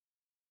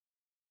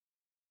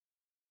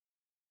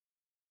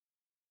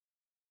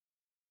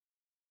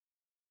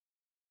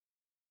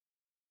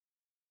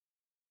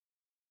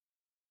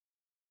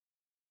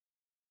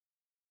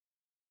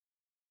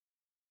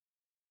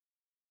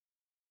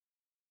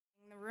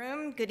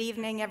Welcome. Good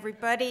evening,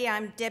 everybody.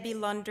 I'm Debbie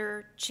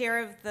Lunder,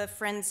 chair of the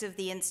Friends of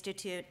the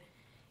Institute.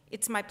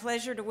 It's my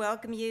pleasure to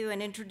welcome you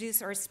and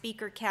introduce our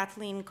speaker,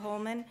 Kathleen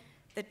Coleman,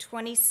 the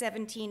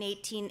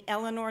 2017-18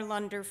 Eleanor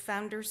Lunder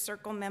Founders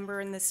Circle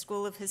member in the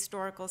School of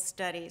Historical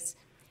Studies.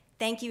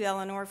 Thank you,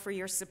 Eleanor, for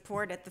your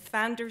support at the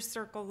Founders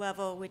Circle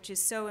level, which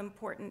is so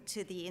important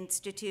to the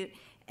Institute,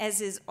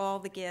 as is all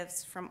the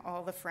gifts from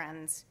all the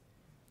friends.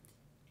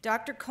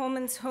 Dr.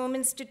 Coleman's home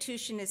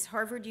institution is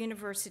Harvard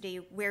University,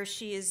 where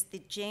she is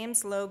the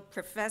James Loeb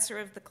Professor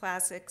of the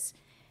Classics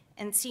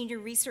and Senior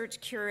Research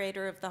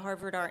Curator of the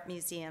Harvard Art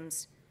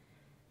Museums.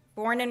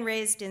 Born and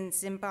raised in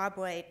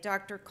Zimbabwe,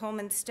 Dr.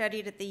 Coleman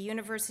studied at the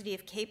University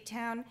of Cape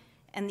Town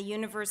and the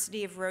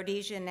University of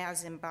Rhodesia, now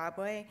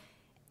Zimbabwe,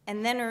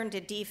 and then earned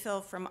a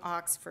DPhil from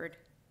Oxford.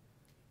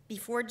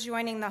 Before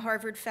joining the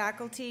Harvard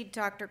faculty,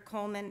 Dr.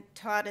 Coleman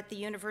taught at the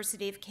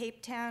University of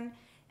Cape Town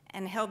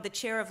and held the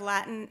chair of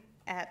Latin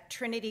at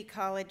Trinity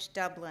College,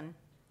 Dublin.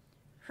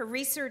 Her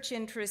research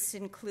interests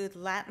include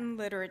Latin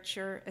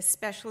literature,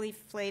 especially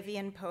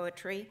Flavian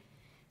poetry,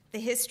 the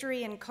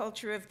history and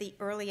culture of the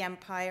early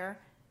empire,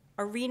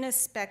 arena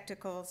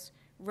spectacles,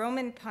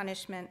 Roman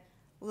punishment,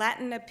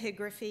 Latin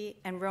epigraphy,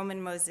 and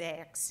Roman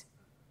mosaics.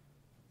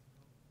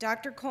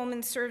 Dr.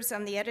 Coleman serves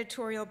on the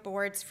editorial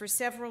boards for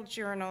several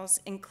journals,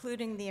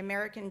 including the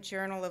American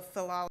Journal of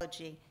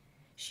Philology.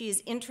 She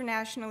is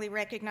internationally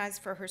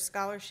recognized for her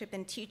scholarship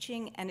and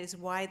teaching and is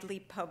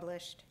widely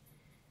published.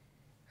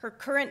 Her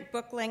current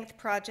book-length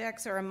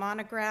projects are a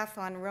monograph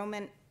on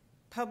Roman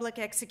public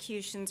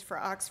executions for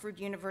Oxford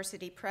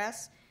University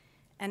Press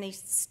and a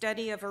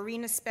study of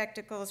arena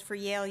spectacles for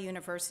Yale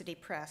University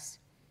Press.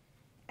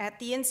 At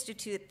the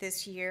Institute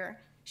this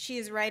year, she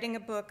is writing a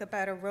book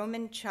about a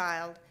Roman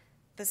child,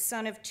 the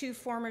son of two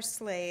former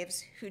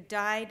slaves, who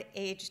died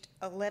aged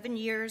 11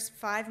 years,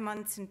 5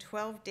 months, and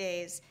 12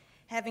 days,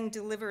 having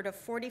delivered a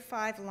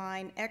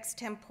 45-line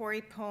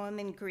extempore poem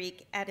in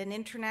Greek at an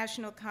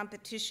international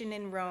competition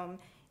in Rome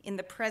in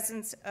the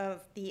presence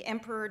of the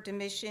Emperor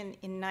Domitian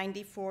in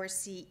 94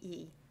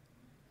 CE.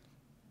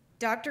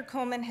 Dr.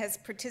 Coleman has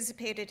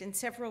participated in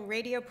several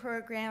radio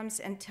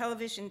programs and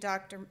television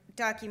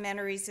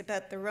documentaries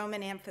about the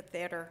Roman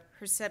amphitheater,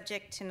 her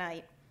subject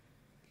tonight.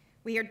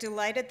 We are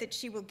delighted that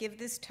she will give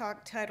this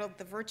talk titled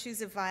The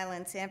Virtues of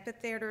Violence,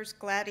 Amphitheatres,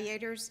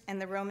 Gladiators, and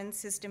the Roman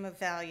System of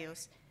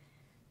Values.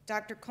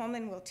 Dr.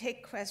 Coleman will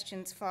take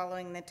questions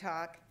following the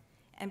talk,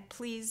 and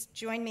please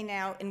join me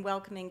now in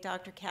welcoming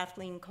Dr.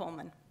 Kathleen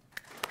Coleman.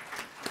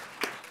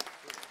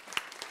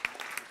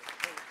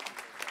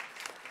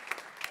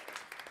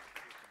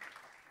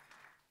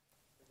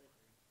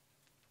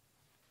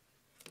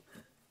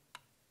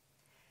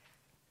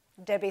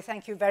 Debbie,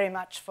 thank you very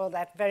much for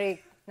that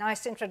very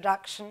nice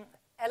introduction.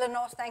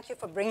 Eleanor, thank you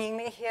for bringing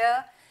me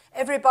here.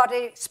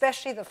 Everybody,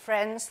 especially the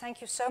friends,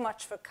 thank you so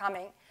much for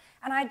coming.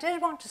 And I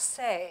did want to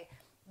say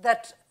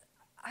that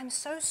I'm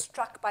so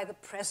struck by the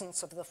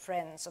presence of the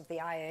friends of the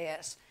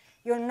IAS.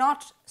 You're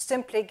not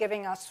simply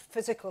giving us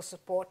physical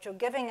support, you're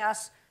giving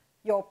us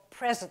your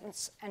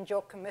presence and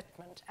your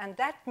commitment, and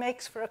that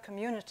makes for a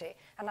community.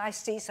 And I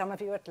see some of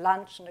you at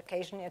lunch and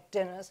occasionally at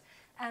dinners,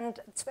 and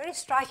it's very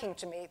striking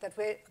to me that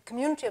we're a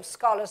community of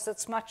scholars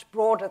that's much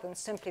broader than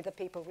simply the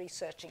people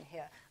researching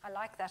here. I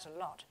like that a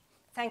lot.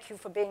 Thank you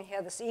for being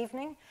here this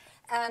evening.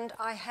 And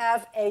I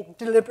have a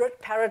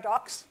deliberate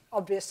paradox,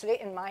 obviously,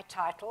 in my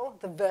title,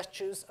 The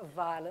Virtues of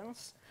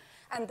Violence.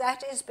 And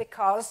that is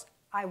because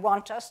I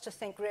want us to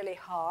think really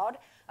hard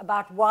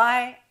about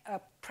why a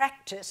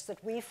practice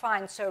that we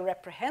find so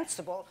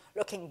reprehensible,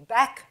 looking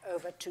back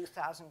over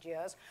 2,000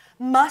 years,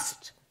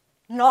 must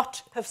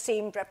not have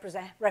seemed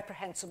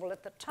reprehensible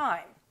at the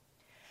time.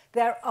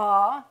 There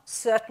are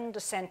certain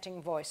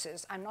dissenting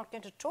voices. I'm not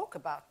going to talk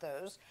about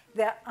those.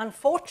 There are,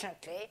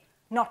 unfortunately,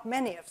 not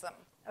many of them.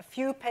 A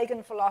few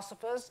pagan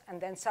philosophers, and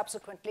then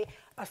subsequently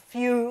a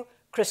few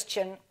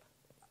Christian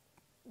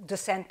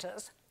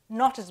dissenters,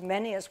 not as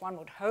many as one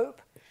would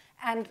hope,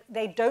 and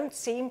they don't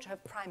seem to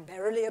have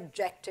primarily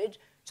objected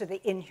to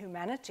the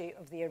inhumanity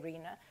of the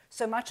arena,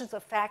 so much as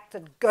the fact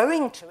that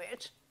going to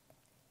it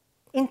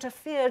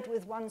interfered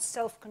with one's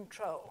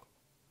self-control.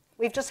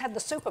 We've just had the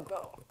Super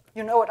Bowl.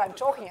 You know what I'm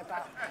talking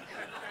about.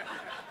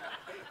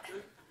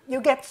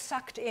 You get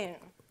sucked in.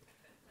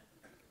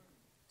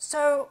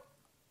 So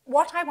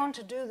what I want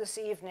to do this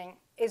evening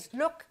is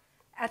look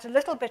at a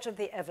little bit of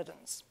the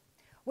evidence.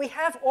 We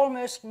have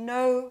almost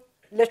no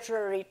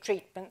literary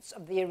treatments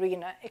of the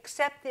arena,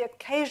 except the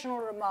occasional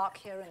remark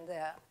here and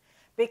there,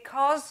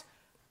 because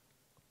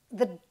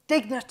the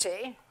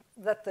dignity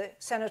that the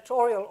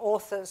senatorial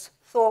authors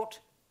thought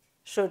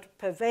should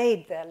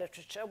pervade their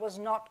literature was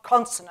not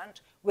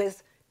consonant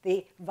with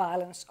the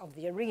violence of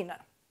the arena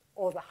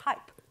or the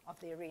hype of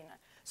the arena.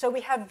 So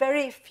we have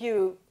very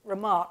few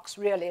remarks,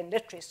 really, in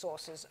literary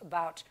sources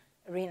about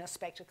arena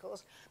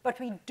spectacles, but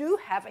we do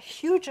have a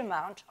huge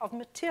amount of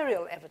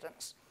material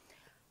evidence.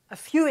 A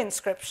few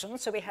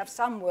inscriptions, so we have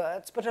some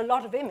words, but a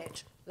lot of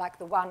image, like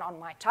the one on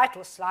my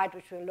title slide,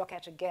 which we'll look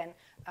at again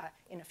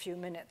in a few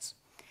minutes.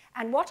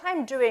 And what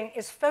I'm doing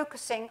is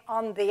focusing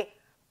on the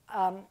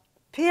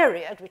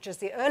period, which is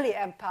the early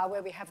empire,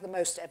 where we have the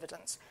most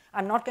evidence.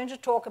 I'm not going to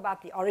talk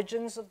about the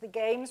origins of the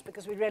games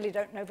because we really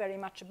don't know very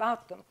much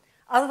about them.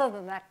 Other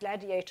than that,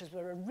 gladiators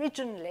were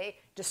originally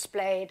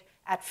displayed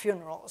at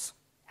funerals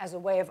as a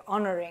way of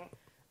honoring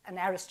an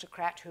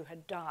aristocrat who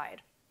had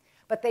died.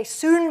 But they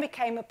soon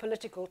became a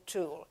political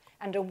tool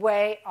and a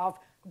way of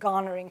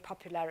garnering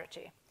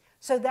popularity.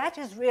 So that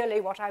is really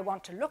what I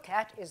want to look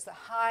at, is the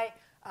high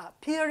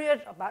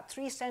period, about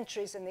 3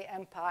 centuries in the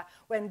empire,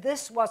 when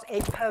this was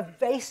a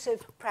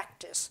pervasive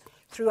practice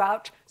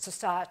throughout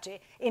society,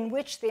 in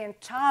which the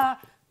entire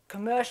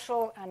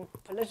commercial and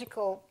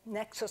political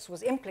nexus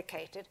was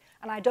implicated,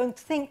 and I don't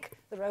think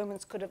the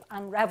Romans could have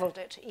unraveled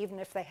it, even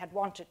if they had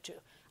wanted to.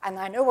 And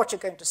I know what you're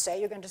going to say.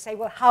 You're going to say,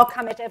 well, how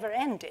come it ever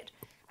ended?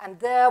 And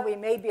there we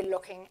may be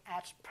looking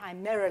at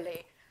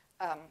primarily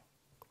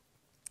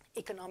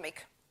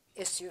economic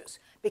issues,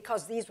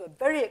 because these were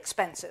very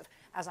expensive,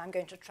 as I'm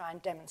going to try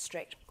and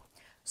demonstrate.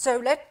 So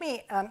let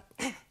me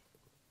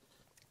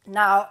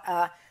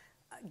now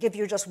give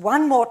you just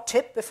one more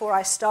tip before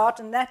I start,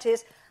 and that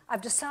is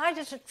I've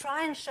decided to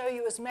try and show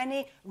you as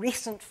many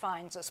recent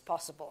finds as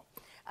possible.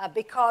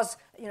 Because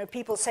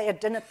people say at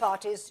dinner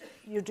parties,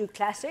 you do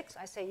classics?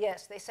 I say,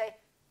 yes. They say,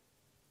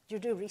 do you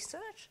do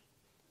research?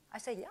 I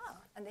say, yeah.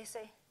 And they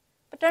say,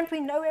 but don't we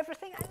know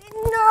everything? I mean,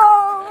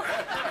 no,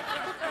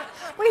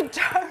 we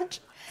don't.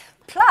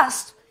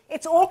 Plus,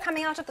 it's all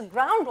coming out of the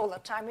ground all the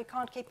time. We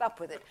can't keep up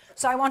with it.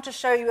 So I want to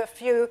show you a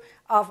few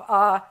of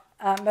our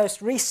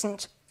most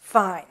recent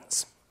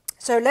finds.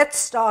 So let's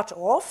start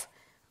off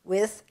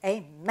with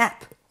a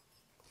map.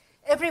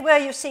 Everywhere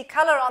you see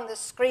color on this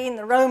screen,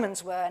 the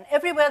Romans were. And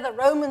everywhere the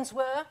Romans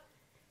were,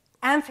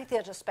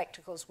 amphitheater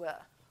spectacles were.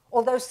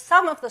 Although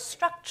some of the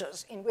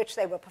structures in which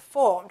they were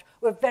performed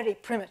were very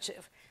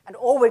primitive. And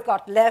all we've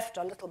got left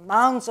are little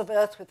mounds of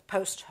earth with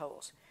post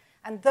holes.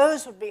 And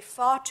those would be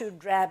far too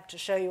drab to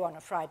show you on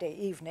a Friday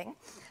evening.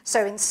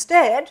 So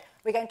instead,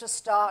 we're going to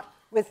start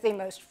with the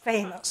most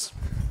famous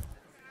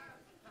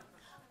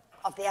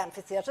of the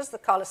amphitheaters, the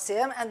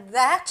Colosseum, and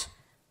that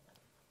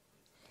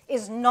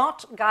is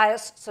not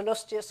Gaius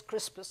Sallustius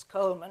Crispus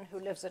Coleman, who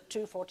lives at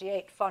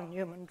 248 von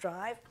Neumann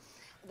Drive.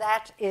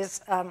 That is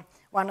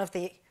one of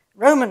the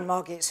Roman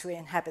moggies who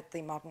inhabit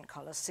the modern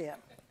Colosseum.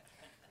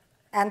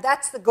 And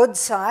that's the good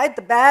side.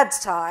 The bad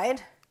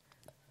side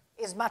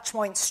is much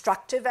more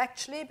instructive,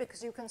 actually,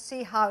 because you can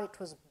see how it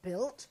was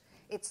built.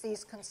 It's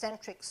these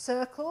concentric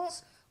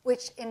circles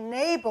which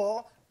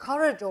enable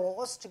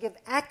corridors to give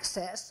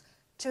access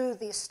to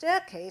the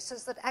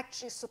staircases that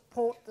actually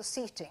support the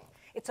seating.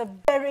 It's a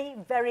very,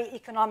 very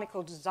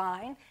economical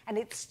design, and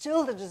it's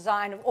still the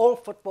design of all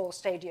football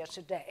stadia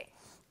today,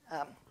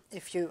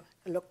 if you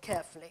look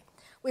carefully.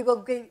 We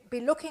will be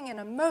looking in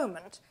a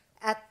moment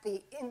at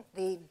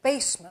the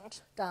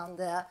basement down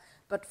there,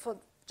 but for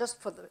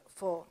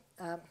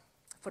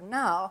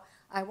now,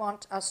 I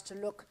want us to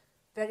look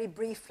very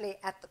briefly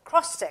at the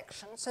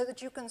cross-section so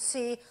that you can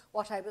see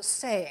what I was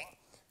saying,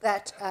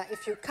 that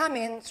if you come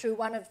in through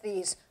one of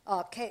these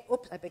arcade,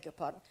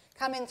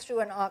 come in through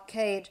an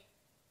arcade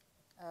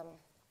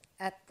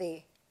at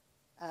the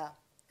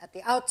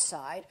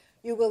outside,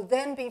 you will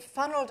then be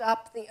funneled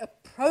up the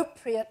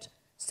appropriate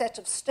set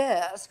of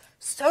stairs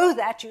so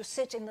that you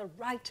sit in the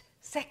right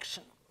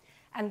section.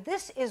 And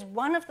this is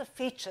one of the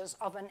features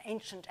of an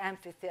ancient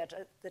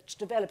amphitheater that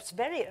develops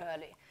very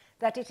early,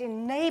 that it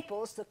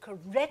enables the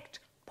correct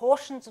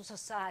portions of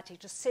society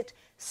to sit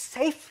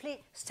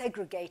safely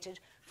segregated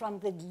from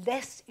the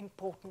less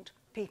important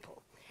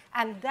people.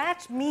 And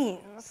that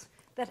means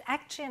that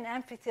actually an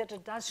amphitheater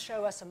does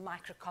show us a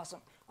microcosm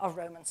of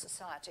Roman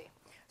society.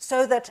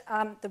 So that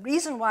the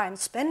reason why I'm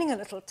spending a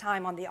little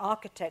time on the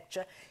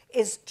architecture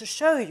is to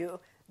show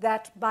you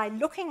that by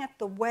looking at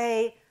the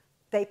way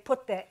they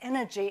put their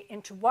energy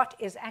into what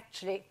is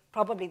actually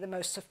probably the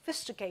most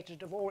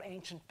sophisticated of all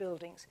ancient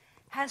buildings,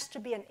 has to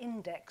be an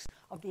index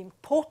of the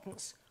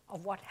importance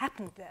of what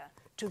happened there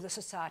to the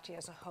society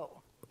as a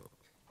whole.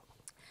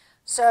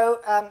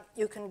 So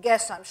you can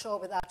guess, I'm sure,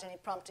 without any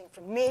prompting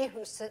from me,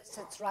 who sits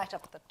right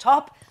up at the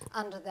top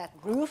under that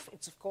roof.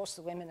 It's, of course,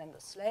 the women and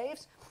the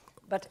slaves,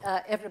 but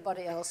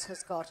everybody else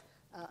has got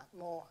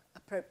more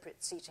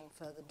appropriate seating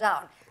further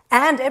down.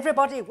 And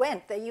everybody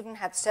went. They even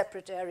had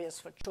separate areas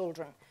for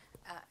children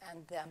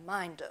and their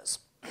minders.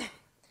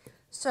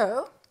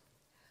 So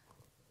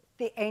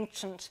the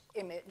ancient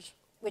image,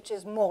 which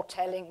is more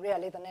telling,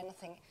 really, than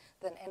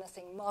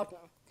anything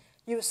modern.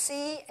 You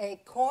see a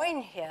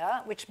coin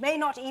here, which may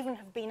not even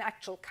have been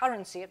actual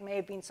currency. It may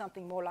have been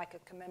something more like a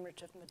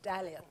commemorative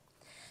medallion.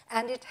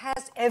 And it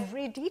has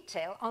every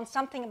detail on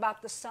something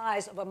about the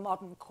size of a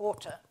modern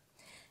quarter.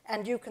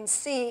 And you can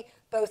see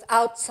both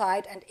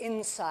outside and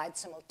inside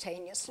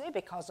simultaneously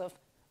because of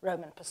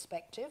Roman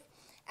perspective.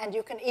 And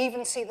you can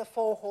even see the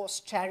four-horse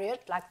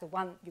chariot, like the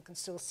one you can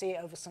still see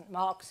over St.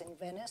 Mark's in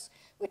Venice,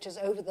 which is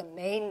over the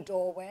main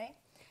doorway.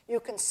 You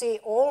can see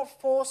all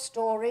 4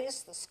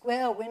 stories, the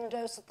square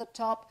windows at the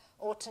top,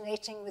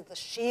 alternating with the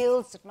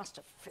shields that must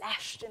have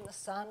flashed in the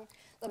sun.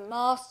 the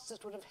masts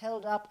that would have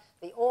held up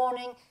the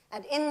awning,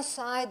 and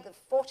inside the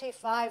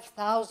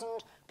 45,000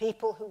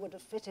 people who would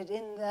have fitted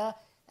in there,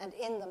 and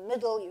in the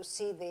middle you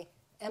see the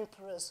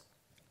emperor's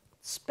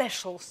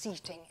special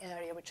seating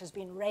area, which has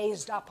been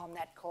raised up on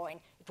that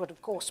coin. It would,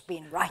 of course,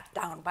 been right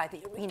down by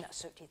the arena,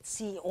 so you'd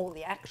see all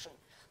the action.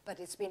 But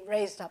it's been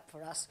raised up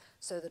for us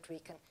so that we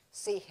can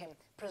see him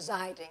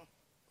presiding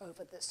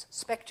over this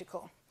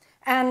spectacle.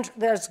 And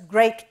there's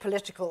great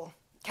political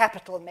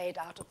capital made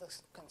out of the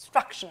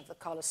construction of the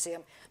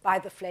Colosseum by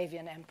the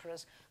Flavian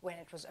emperors when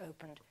it was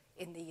opened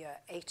in the year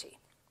 80.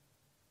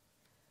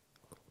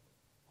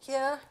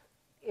 Here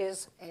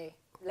is a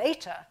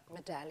later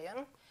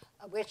medallion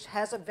which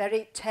has a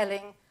very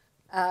telling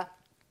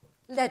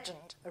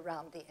legend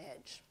around the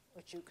edge,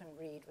 which you can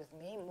read with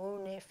me.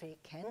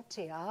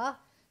 Munificentia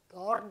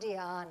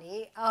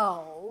Gordiani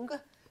Aug,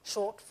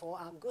 short for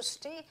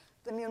Augusti,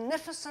 the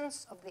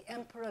munificence of the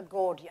Emperor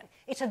Gordian.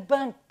 It had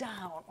burnt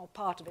down, or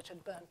part of it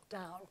had burnt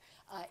down,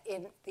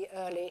 in the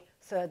early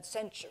 3rd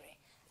century.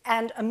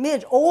 And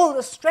amid all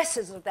the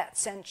stresses of that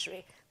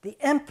century, the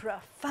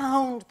emperor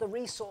found the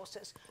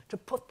resources to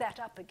put that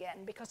up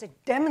again because it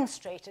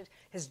demonstrated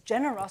his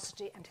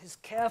generosity and his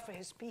care for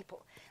his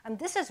people. And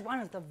this is one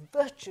of the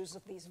virtues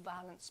of these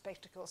violent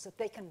spectacles, that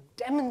they can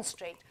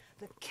demonstrate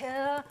the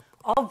care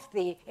of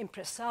the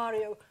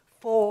impresario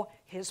for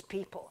his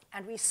people.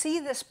 And we see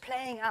this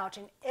playing out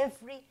in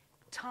every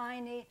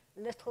tiny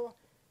little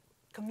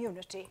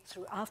community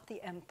throughout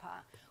the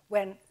empire,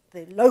 when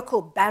the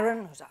local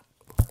baron, who's a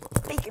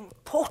big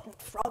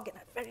important frog in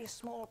a very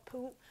small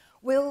pool,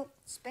 will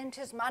spend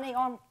his money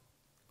on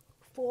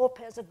 4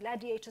 pairs of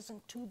gladiators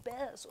and 2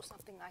 bears or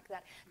something like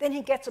that. Then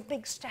he gets a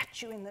big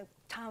statue in the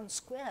town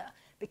square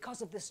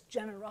because of this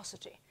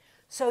generosity.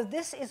 So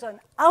this is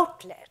an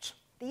outlet.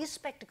 These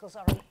spectacles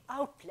are an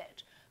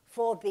outlet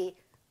for the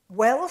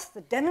wealth,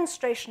 the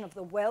demonstration of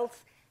the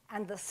wealth,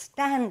 and the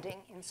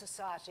standing in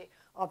society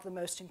of the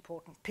most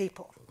important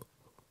people.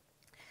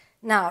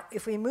 Now,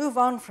 if we move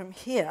on from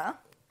here,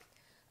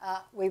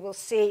 we will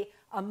see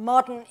a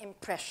modern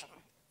impression.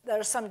 There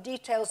are some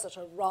details that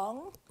are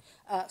wrong,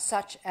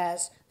 such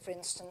as, for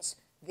instance,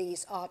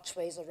 these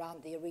archways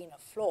around the arena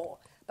floor.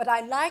 But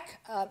I like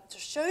to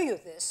show you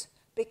this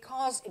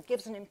because it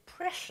gives an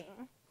impression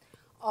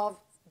of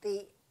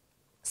the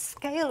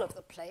scale of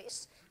the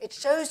place. It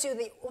shows you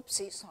the,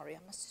 oopsie, sorry, I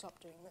must stop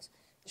doing this.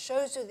 It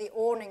shows you the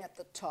awning at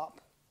the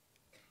top.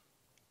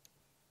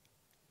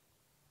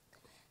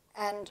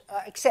 And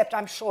except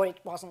I'm sure it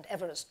wasn't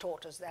ever as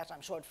taut as that.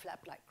 I'm sure it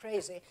flapped like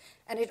crazy.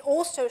 And it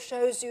also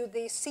shows you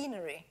the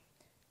scenery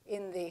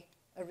in the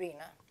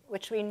arena,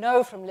 which we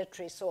know from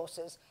literary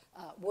sources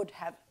would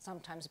have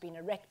sometimes been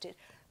erected.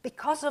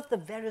 Because of the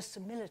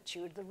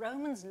verisimilitude, the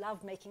Romans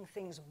loved making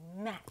things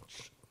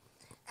match.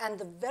 And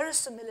the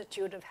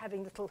verisimilitude of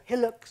having little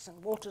hillocks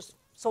and water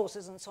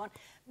sources and so on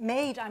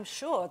made, I'm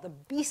sure, the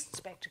beast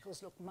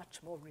spectacles look much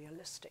more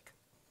realistic.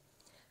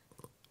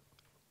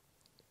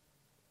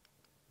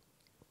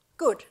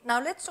 Good.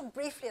 Now let's look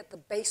briefly at the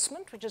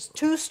basement, which is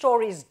 2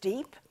 stories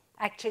deep,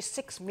 actually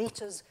 6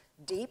 meters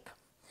deep.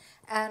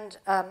 And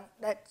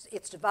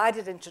it's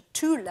divided into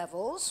 2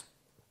 levels.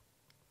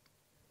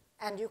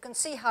 And you can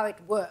see how it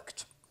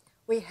worked.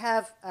 We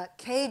have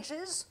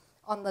cages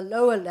on the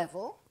lower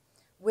level,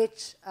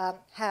 which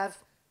have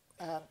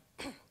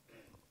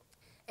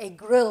a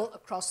grill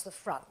across the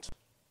front.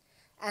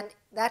 And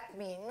that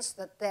means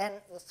that then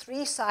the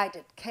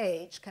 3-sided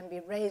cage can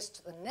be raised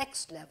to the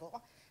next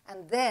level,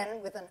 and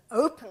then with an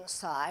open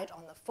side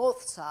on the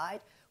 4th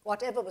side,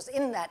 whatever was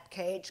in that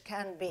cage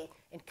can be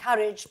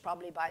encouraged,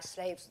 probably by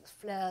slaves with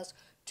flares,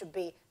 to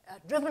be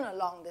driven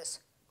along this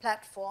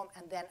platform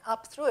and then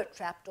up through a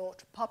trapdoor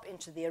to pop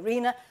into the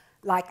arena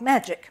like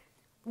magic.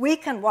 We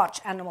can watch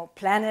Animal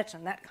Planet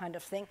and that kind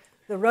of thing.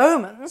 The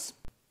Romans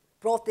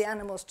brought the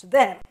animals to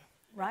them,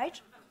 right?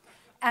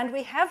 And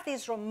we have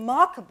these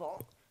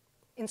remarkable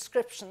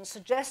inscriptions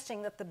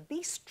suggesting that the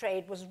beast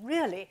trade was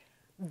really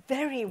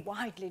very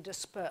widely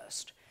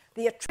dispersed.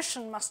 The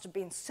attrition must have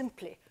been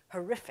simply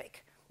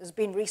horrific. There's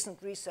been recent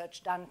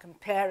research done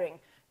comparing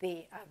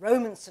the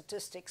Roman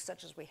statistics,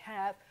 such as we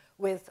have,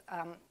 with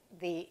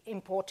the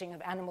importing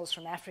of animals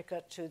from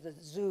Africa to the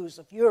zoos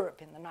of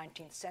Europe in the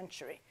 19th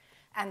century.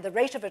 And the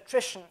rate of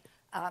attrition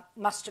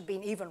must have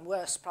been even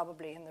worse,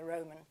 probably, in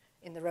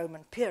the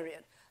Roman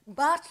period.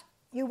 But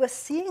you were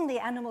seeing the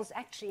animals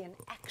actually in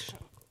action,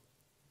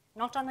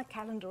 not on a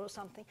calendar or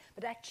something,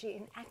 but actually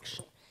in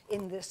action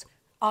in this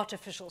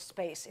artificial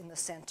space in the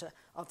center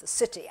of the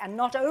city, and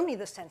not only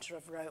the center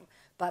of Rome,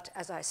 but,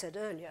 as I said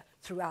earlier,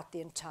 throughout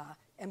the entire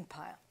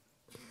empire.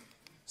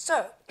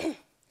 So,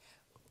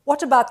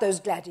 what about those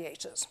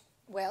gladiators?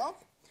 Well,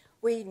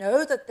 we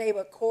know that they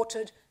were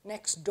quartered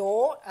next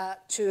door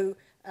to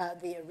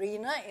the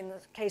arena. In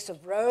the case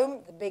of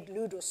Rome, the big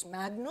Ludus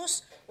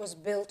Magnus was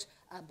built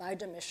by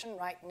Domitian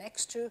right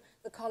next to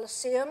the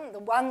Colosseum. The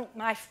one,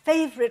 my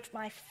favorite,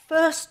 my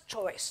first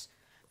choice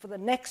for the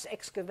next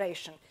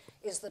excavation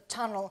is the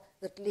tunnel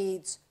that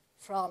leads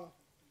from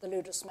the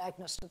Ludus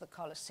Magnus to the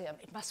Colosseum.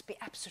 It must be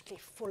absolutely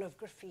full of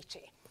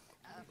graffiti.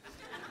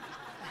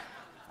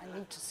 I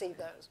need to see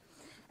those.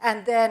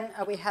 And then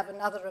we have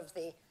another of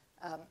the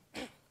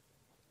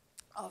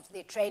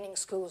training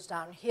schools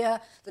down here,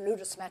 the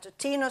Ludus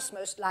Matutinus,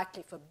 most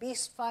likely for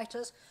beast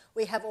fighters.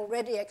 We have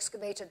already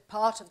excavated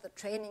part of the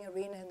training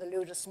arena in the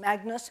Ludus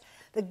Magnus.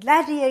 The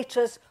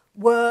gladiators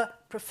were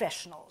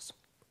professionals,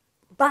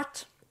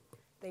 but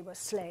they were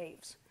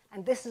slaves.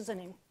 And this is an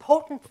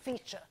important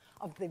feature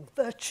of the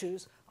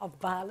virtues of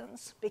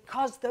violence,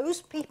 because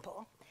those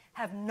people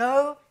have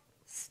no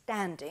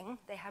standing,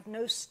 they have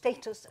no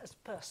status as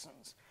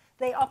persons.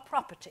 They are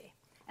property,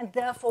 and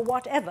therefore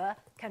whatever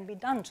can be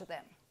done to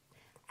them.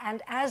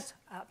 And as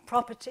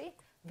property,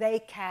 they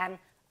can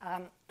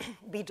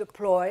be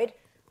deployed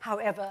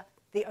however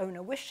the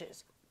owner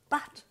wishes.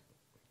 But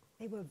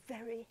they were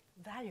very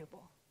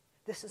valuable.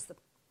 This is the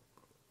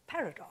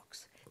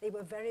paradox. They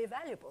were very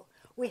valuable.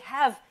 We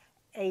have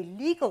a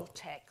legal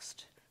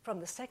text from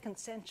the 2nd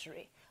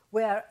century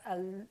where a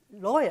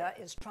lawyer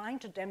is trying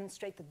to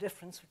demonstrate the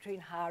difference between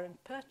hire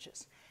and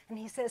purchase. And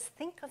he says,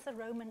 think of the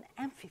Roman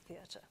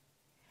amphitheatre.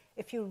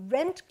 If you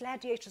rent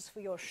gladiators for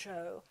your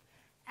show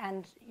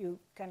and you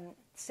can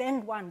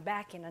send one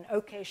back in an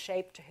okay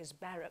shape to his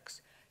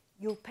barracks,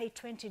 you'll pay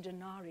 20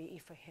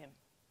 denarii for him.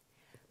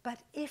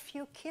 But if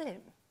you kill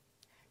him,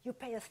 you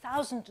pay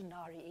 1,000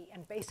 denarii,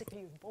 and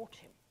basically you've bought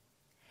him.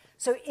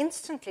 So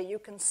instantly you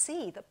can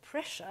see the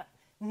pressure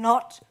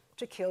not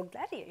to kill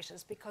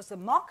gladiators, because the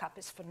markup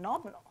is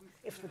phenomenal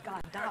if the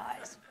guy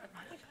dies.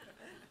 Right?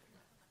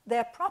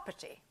 They're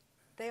property.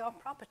 They are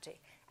property.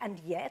 And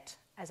yet,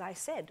 as I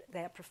said,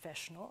 they're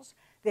professionals.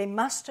 They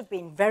must have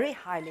been very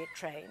highly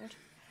trained.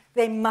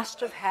 They must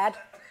have had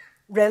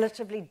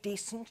relatively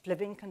decent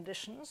living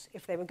conditions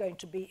if they were going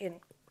to be in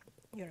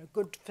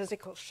good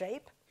physical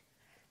shape.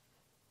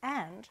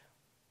 And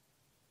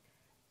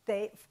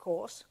they, of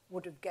course,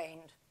 would have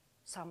gained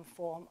some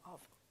form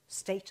of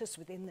status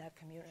within their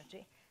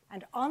community.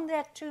 And on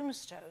their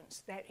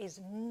tombstones, there is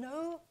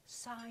no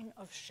sign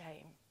of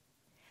shame.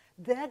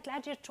 Their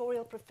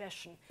gladiatorial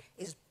profession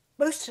is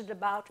boasted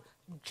about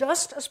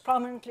just as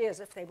prominently as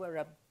if they were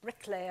a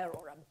bricklayer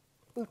or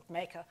a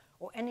bootmaker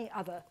or any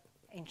other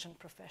ancient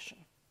profession.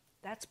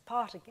 That's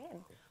part,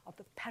 again, of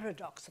the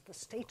paradox of the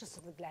status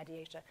of the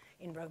gladiator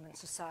in Roman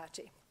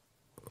society.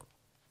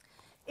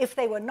 If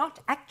they were not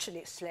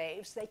actually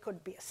slaves, they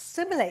could be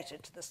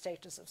assimilated to the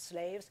status of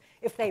slaves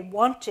if they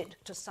wanted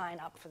to sign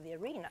up for the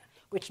arena,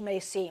 which may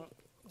seem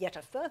yet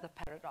a further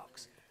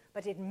paradox.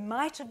 But it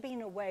might have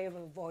been a way of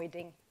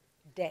avoiding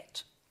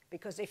debt,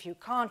 because if you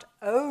can't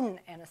own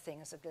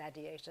anything as a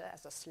gladiator,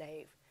 as a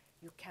slave,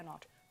 you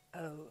cannot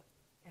owe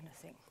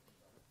anything.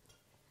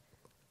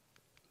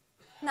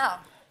 Now,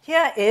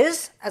 here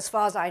is, as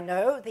far as I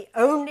know, the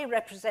only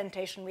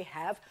representation we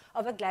have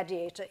of a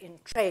gladiator in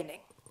training.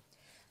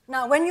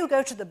 Now, when you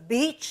go to the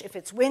beach, if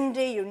it's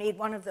windy, you need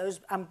one of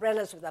those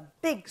umbrellas with a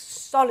big,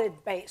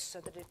 solid base so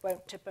that it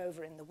won't tip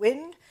over in the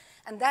wind.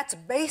 And that's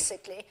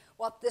basically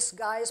what this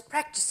guy is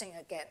practicing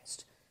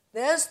against.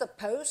 There's the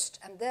post,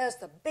 and there's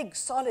the big,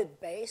 solid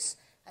base,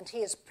 and he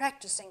is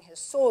practicing his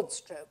sword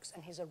strokes,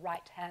 and he's a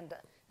right-hander,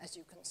 as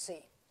you can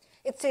see.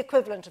 It's the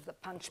equivalent of the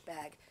punch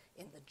bag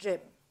in the gym.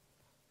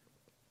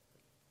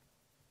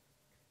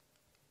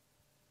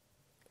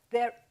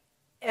 They're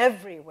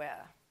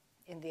everywhere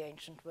in the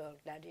ancient world,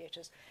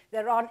 gladiators.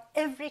 They're on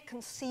every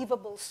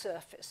conceivable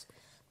surface.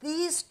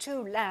 These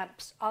two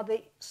lamps are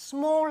the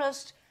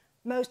smallest,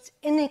 most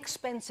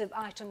inexpensive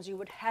items you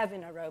would have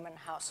in a Roman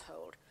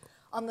household.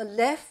 On the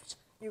left,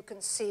 you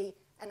can see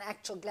an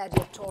actual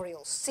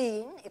gladiatorial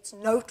scene. It's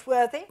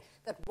noteworthy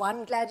that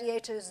one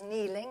gladiator is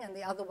kneeling and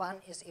the other one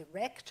is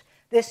erect.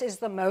 This is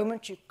the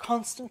moment you're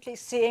constantly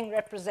seeing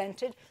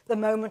represented, the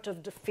moment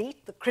of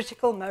defeat, the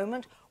critical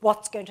moment,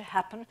 what's going to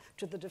happen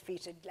to the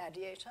defeated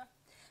gladiator.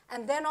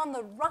 And then on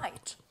the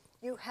right,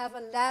 you have a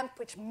lamp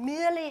which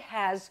merely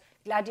has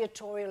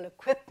gladiatorial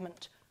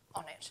equipment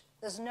on it.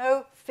 There's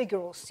no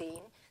figural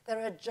scene. There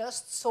are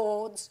just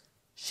swords,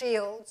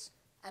 shields,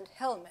 and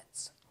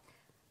helmets.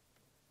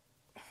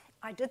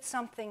 I did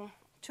something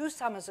 2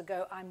 summers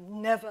ago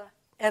I'm never,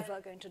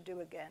 ever going to do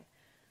again.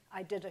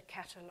 I did a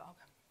catalogue.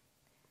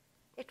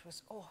 It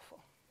was awful.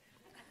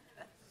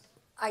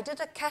 I did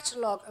a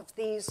catalogue of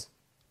these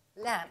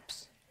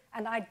lamps,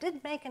 and I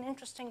did make an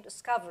interesting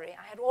discovery.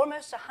 I had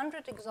almost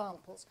 100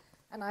 examples,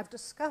 and I've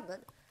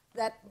discovered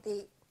that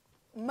the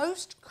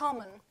most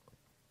common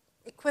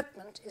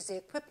equipment is the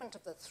equipment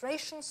of the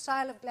Thracian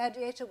style of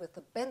gladiator with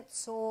the bent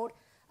sword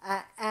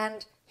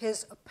and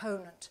his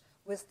opponent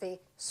with the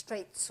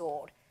straight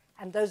sword.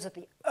 And those are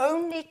the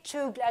only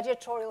 2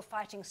 gladiatorial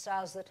fighting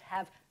styles that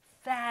have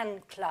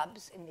fan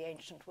clubs in the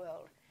ancient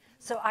world.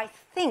 So I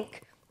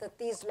think that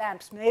these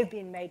lamps may have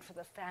been made for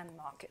the fan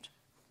market.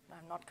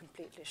 I'm not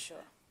completely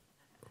sure.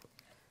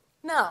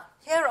 Now,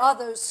 here are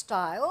those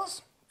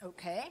styles,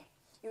 okay?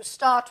 You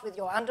start with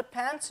your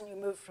underpants and you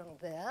move from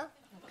there,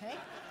 okay?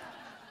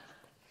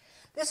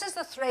 This is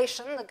the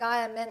Thracian, the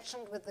guy I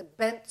mentioned with the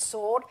bent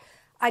sword.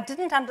 I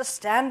didn't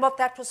understand what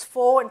that was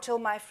for until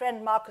my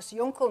friend Markus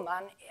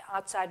Junkelmann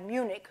outside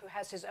Munich, who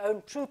has his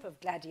own troupe of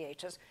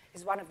gladiators,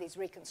 is one of these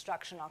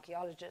reconstruction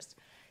archaeologists,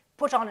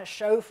 put on a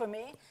show for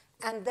me.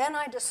 And then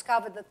I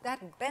discovered that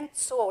that bent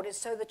sword is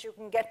so that you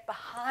can get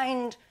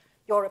behind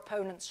your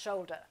opponent's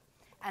shoulder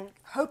and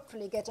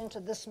hopefully get into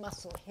this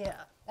muscle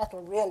here.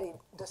 That'll really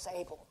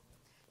disable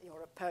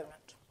your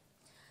opponent.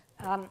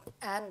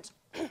 And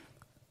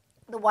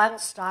the one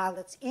style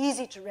that's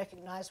easy to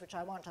recognize, which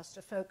I want us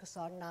to focus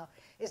on now,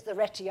 is the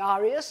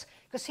retiarius,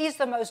 because he's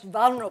the most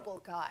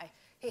vulnerable guy.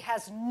 He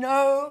has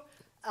no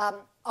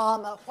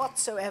armor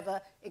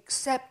whatsoever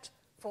except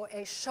for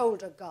a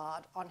shoulder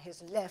guard on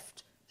his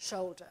left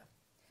shoulder.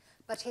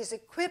 But he's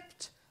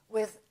equipped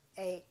with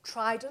a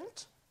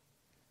trident,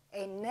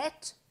 a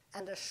net,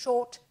 and a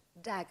short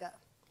dagger.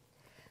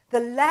 The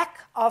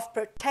lack of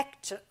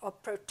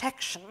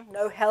protection,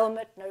 no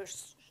helmet, no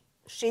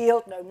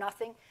shield, no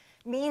nothing,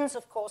 means,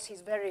 of course,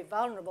 he's very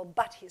vulnerable,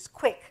 but he's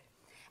quick.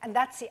 And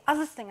that's the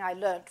other thing I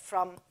learned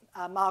from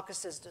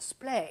Marcus's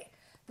display.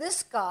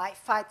 This guy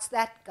fights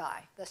that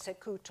guy, the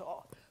secutor,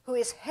 who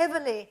is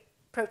heavily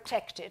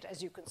protected,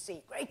 as you can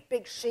see. Great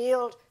big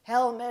shield,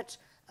 helmet,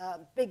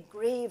 big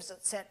greaves,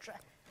 etc.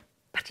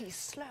 But he's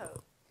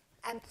slow.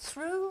 And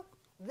through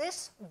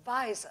this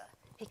visor,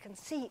 he can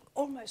see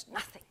almost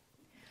nothing.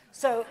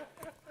 So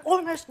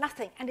almost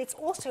nothing. And it's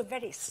also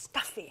very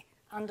stuffy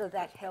under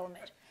that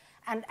helmet.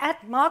 And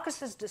at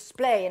Marcus's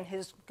display in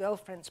his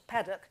girlfriend's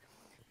paddock,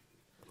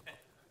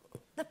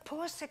 the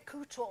poor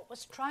secutor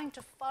was trying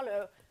to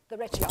follow the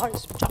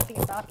retiarius, jumping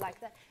about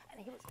like that,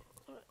 and he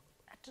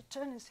had to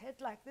turn his head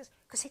like this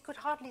because he could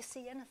hardly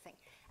see anything.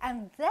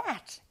 And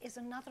that is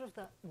another of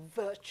the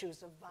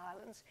virtues of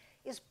violence,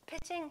 is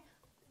pitting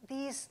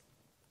these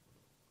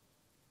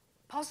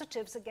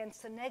positives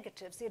against the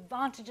negatives, the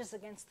advantages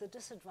against the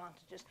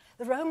disadvantages.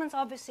 The Romans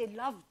obviously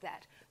loved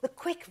that. The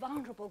quick,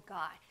 vulnerable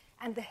guy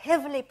and the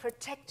heavily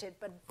protected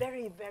but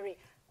very, very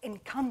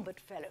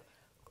encumbered fellow.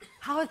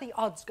 How are the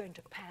odds going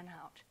to pan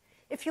out?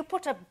 If you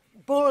put a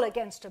bull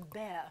against a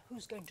bear,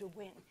 who's going to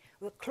win?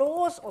 The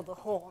claws or the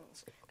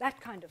horns?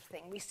 That kind of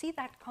thing. We see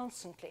that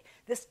constantly,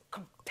 this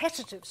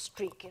competitive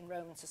streak in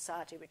Roman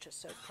society, which is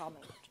so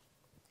prominent.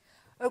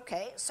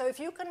 Okay, so if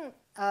you can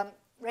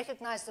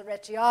recognize the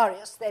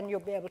retiarius, then you'll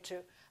be able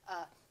to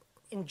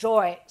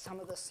enjoy some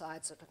of the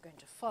slides that are going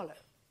to follow.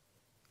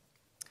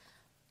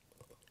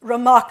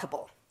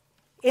 Remarkable.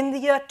 In the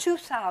year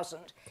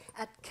 2000,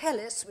 at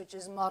Kelis, which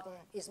is modern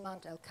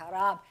Ismant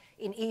el-Karab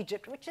in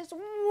Egypt, which is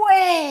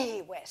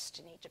way west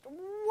in Egypt,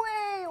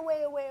 way,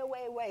 way, way,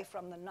 way, way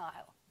from the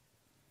Nile,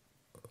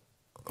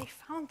 they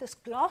found this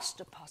glass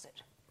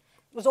deposit.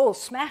 It was all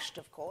smashed,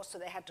 of course, so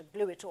they had to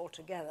glue it all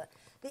together.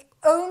 The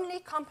only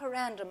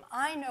comparandum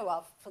I know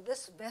of for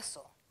this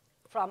vessel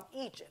from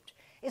Egypt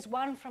is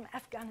one from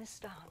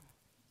Afghanistan.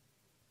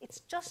 It's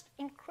just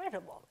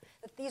incredible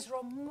that these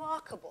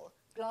remarkable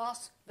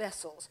glass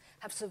vessels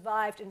have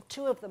survived in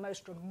two of the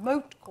most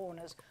remote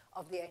corners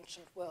of the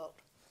ancient world.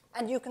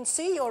 And you can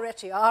see your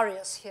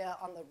retiarius here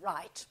on the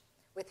right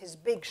with his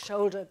big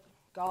shoulder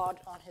guard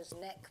on his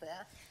neck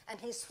there, and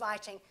he's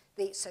fighting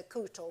the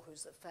secutor,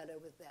 who's the fellow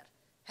with that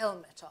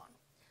helmet on.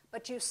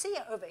 But you see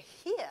over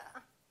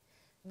here,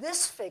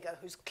 this figure,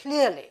 who's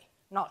clearly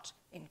not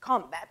in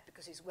combat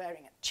because he's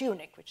wearing a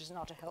tunic, which is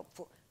not a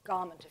helpful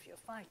garment if you're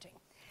fighting,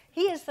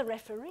 he is the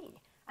referee.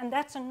 And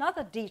that's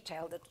another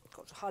detail that, of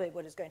course,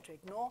 Hollywood is going to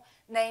ignore,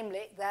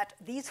 namely that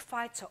these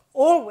fights are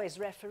always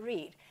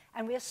refereed,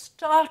 and we're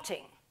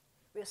starting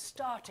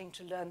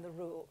to learn the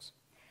rules.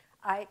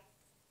 I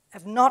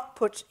have not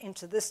put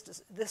into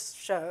this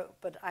show,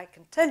 but I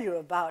can tell you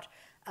about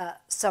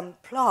some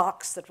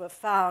plaques that were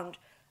found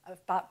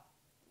about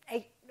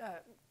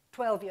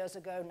 12 years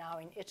ago now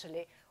in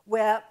Italy,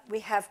 where we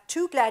have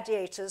two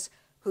gladiators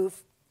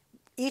who've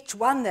each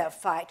won their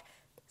fight,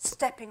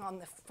 stepping on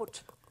the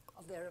foot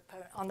of their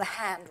opponent, on the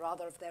hand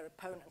rather of their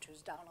opponent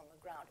who's down on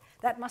the ground.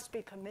 That must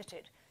be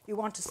permitted. You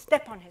want to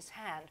step on his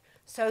hand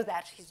so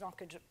that he's not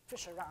going to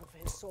fish around for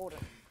his sword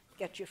and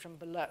get you from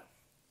below.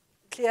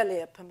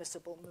 Clearly a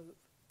permissible move.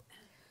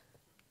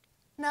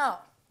 Now,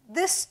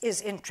 this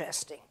is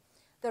interesting.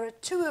 There are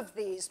two of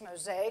these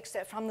mosaics.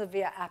 They're from the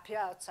Via Appia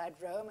outside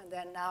Rome, and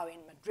they're now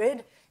in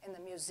Madrid in the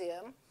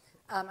museum.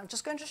 I'm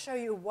just going to show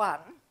you one.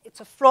 It's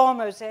a floor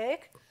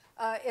mosaic.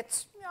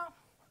 It's,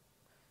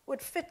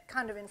 would fit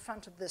kind of in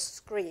front of this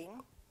screen.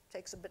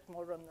 Takes a bit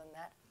more room than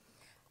that.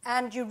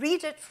 And you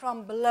read it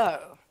from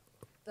below,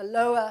 the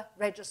lower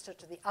register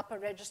to the upper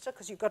register,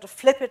 because you've got to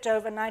flip it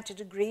over 90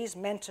 degrees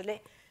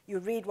mentally. You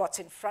read what's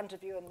in front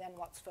of you and then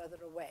what's further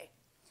away.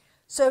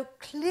 So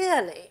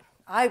clearly,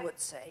 I would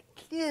say,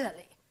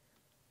 clearly,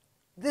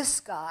 this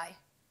guy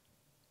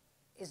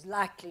is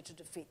likely to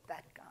defeat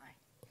that guy.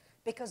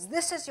 Because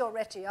this is your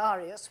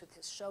retiarius with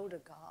his shoulder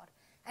guard,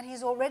 and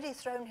he's already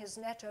thrown his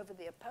net over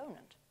the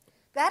opponent.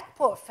 That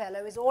poor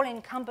fellow is all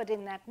encumbered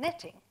in that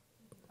netting,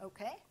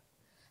 okay?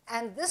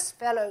 And this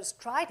fellow's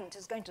trident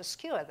is going to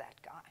skewer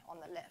that guy on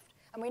the left.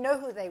 And we know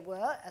who they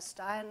were: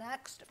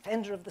 Astyanax,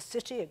 defender of the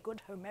city, a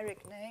good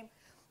Homeric name,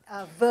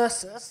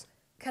 versus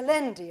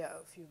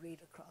Calendio, if you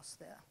read across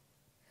there.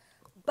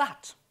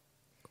 But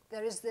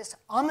there is this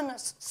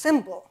ominous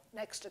symbol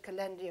next to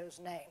Calendio's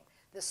name,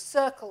 this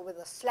circle with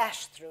a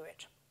slash through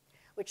it,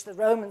 which the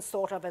Romans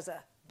thought of as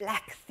a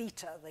black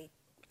theta, the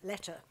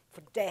letter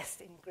for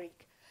death in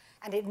Greek.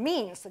 And it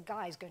means the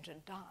guy is going to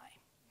die.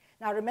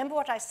 Now, remember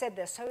what I said,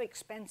 they're so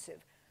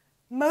expensive.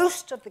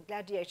 Most of the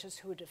gladiators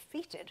who are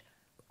defeated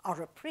are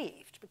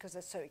reprieved because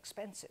they're so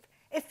expensive.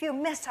 If you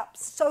mess up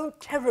so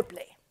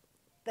terribly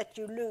that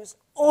you lose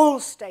all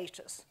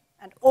status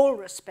and all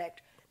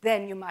respect,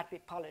 then you might be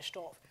polished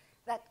off.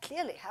 That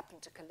clearly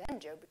happened to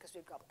Calendio because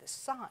we've got this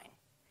sign.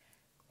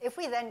 If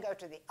we then go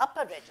to the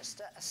upper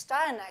register,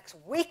 Astyanax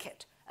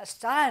wicket,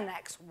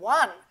 Astyanax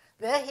won.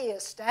 There he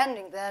is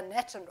standing there,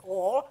 net and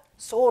all,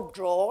 sword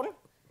drawn.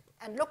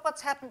 And look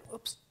what's happened.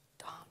 Oops,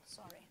 darn,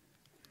 sorry.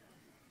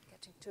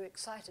 Getting too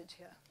excited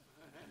here.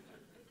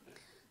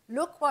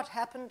 Look what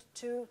happened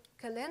to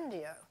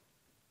Calendio.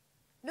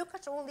 Look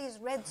at all these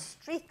red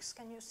streaks.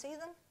 Can you see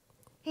them?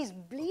 He's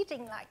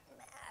bleeding like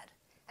mad.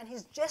 And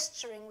he's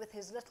gesturing with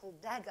his little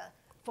dagger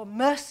for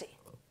mercy.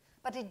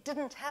 But it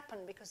didn't happen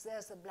because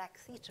there's the black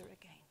theta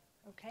again.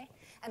 Okay?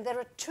 And there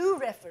are two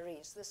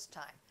referees this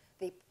time,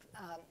 the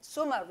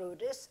Summa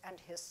Rudis and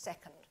his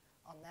second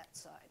on that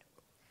side.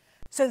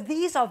 So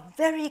these are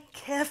very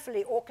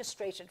carefully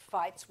orchestrated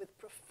fights with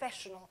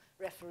professional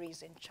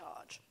referees in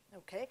charge.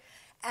 Okay?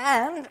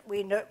 And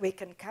we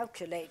can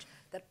calculate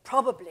that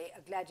probably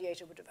a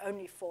gladiator would have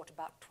only fought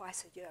about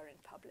twice a year in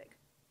public,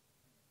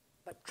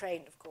 but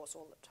trained, of course,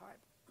 all the time.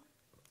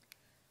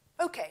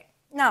 Okay,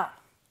 now,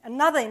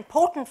 another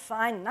important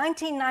find,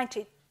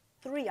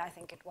 1993, I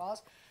think it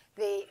was,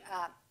 the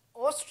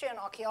Austrian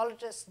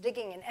archaeologists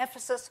digging in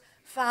Ephesus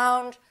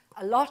found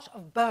a lot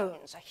of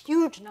bones, a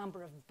huge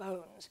number of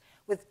bones,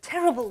 with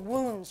terrible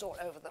wounds all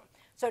over them.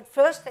 So at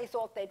first they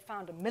thought they'd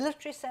found a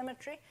military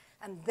cemetery,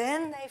 and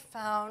then they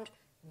found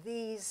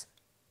these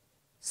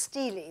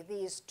stelae,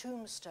 these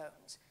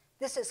tombstones.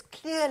 This is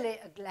clearly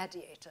a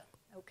gladiator.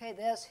 Okay,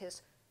 there's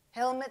his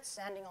helmet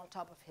standing on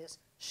top of his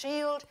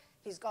shield.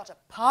 He's got a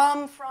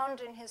palm frond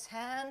in his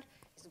hand.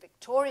 He's a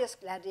victorious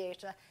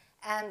gladiator.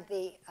 And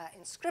the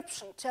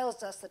inscription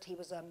tells us that he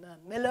was a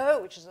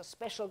murmillo, which is a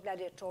special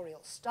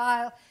gladiatorial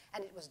style,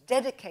 and it was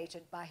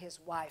dedicated by his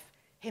wife,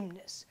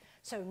 Hymnis.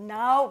 So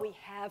now we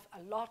have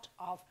a lot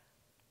of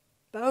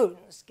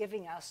bones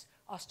giving us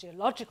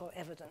osteological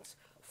evidence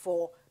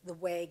for the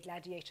way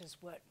gladiators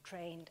were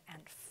trained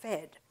and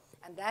fed.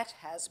 And that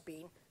has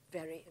been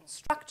very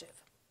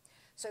instructive.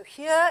 So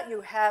here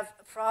you have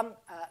from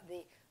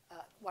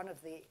one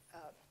of the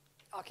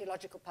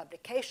archaeological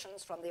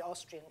publications from the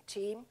Austrian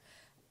team,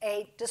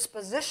 a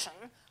disposition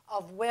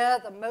of where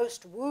the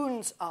most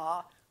wounds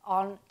are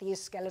on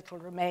these skeletal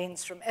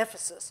remains from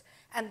Ephesus.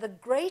 And the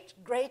great,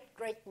 great,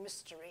 great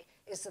mystery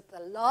is that the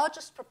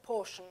largest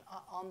proportion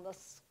are on the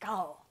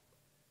skull.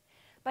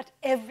 But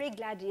every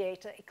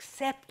gladiator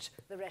except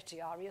the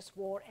Retiarius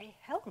wore a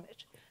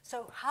helmet.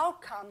 So how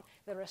come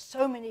there are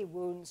so many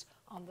wounds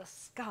on the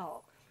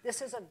skull?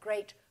 This is a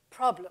great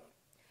problem.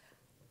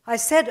 I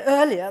said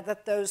earlier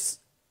that those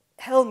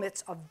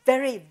helmets are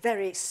very,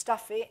 very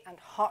stuffy and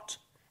hot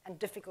and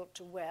difficult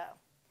to wear.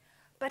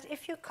 But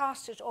if you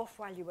cast it off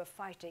while you were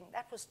fighting,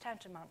 that was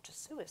tantamount to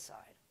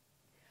suicide.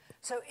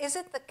 So is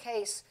it the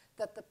case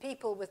that the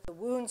people with the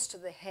wounds to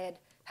the head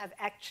have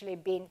actually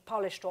been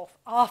polished off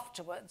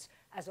afterwards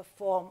as a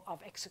form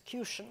of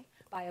execution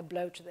by a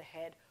blow to the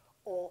head,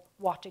 or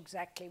what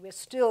exactly? We're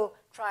still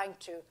trying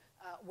to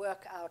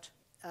work out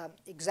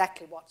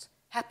exactly what's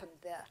happened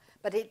there.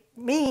 But it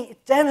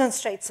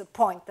demonstrates a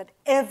point that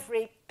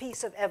every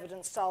piece of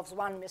evidence solves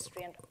one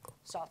mystery and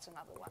starts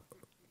another one.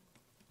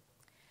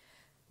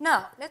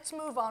 Now, let's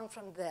move on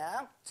from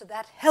there to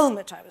that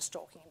helmet I was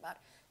talking about.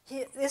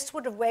 This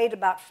would have weighed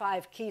about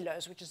 5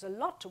 kilos, which is a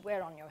lot to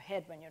wear on your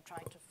head when you're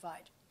trying to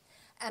fight.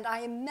 And I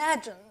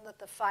imagine that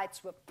the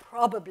fights were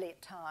probably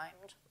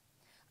timed,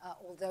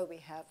 although we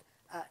have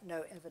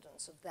no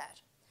evidence of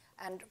that.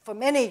 And for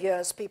many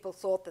years, people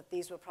thought that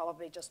these were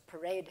probably just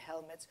parade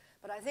helmets.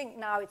 But I think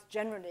now it's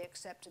generally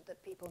accepted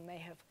that people may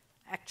have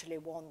actually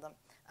worn them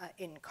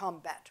in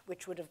combat,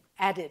 which would have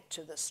added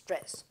to the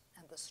stress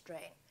and the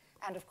strain.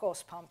 And of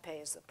course, Pompeii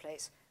is the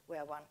place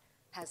where one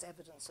has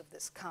evidence of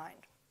this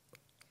kind.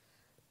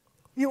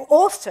 You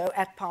also,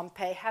 at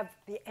Pompeii, have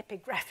the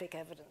epigraphic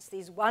evidence.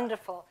 These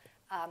wonderful,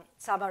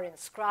 some are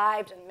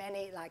inscribed and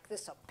many like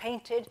this are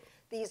painted.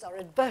 These are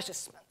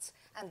advertisements.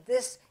 And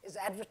this is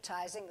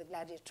advertising the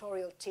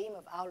gladiatorial team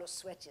of Aulus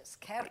Suetius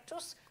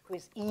Certus, who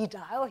is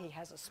aedile. He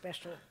has a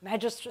special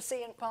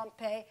magistracy in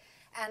Pompeii.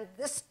 And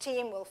this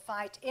team will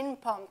fight in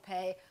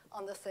Pompeii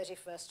on the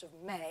 31st of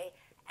May.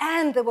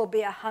 And there will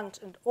be a hunt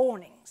and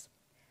awnings.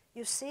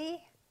 You see,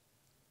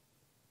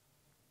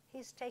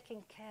 he's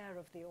taking care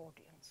of the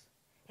audience.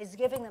 He's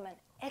giving them an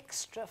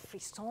extra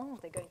frisson.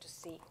 They're going to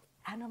see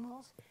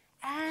animals.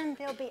 And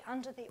they'll be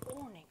under the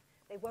awning.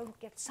 They won't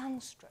get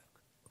sunstroke.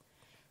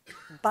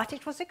 But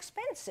it was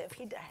expensive.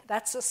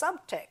 That's the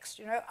subtext.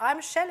 You know,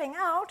 I'm shelling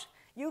out.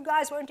 You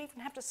guys won't even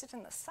have to sit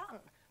in the sun.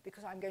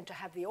 because I'm going to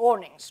have the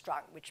awning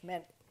strung, which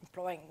meant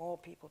employing more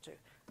people to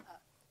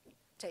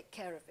take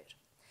care of it.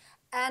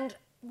 And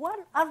one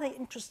other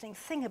interesting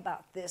thing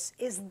about this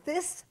is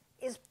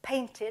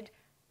painted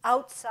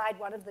outside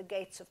one of the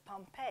gates of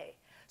Pompeii.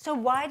 So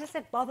why does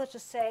it bother to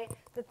say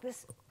that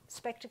this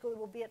spectacle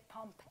will be at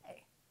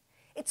Pompeii?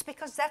 It's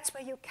because that's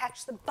where you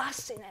catch the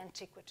bus in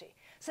antiquity.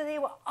 So they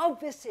were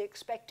obviously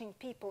expecting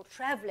people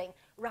traveling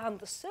around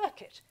the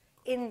circuit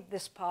in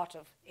this part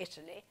of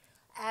Italy,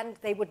 and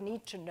they would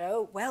need to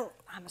know, well,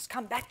 I must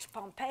come back to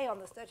Pompeii on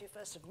the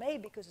 31st of May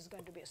because there's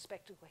going to be a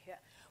spectacle here.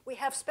 We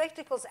have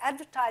spectacles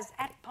advertised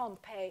at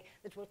Pompeii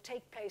that will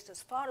take place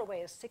as far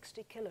away as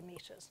 60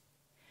 kilometers.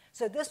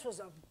 So this was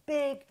a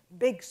big,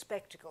 big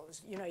spectacle.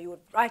 You know, you would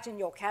write in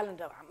your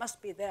calendar, I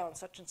must be there on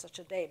such and such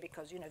a day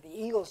because, you know, the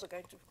Eagles are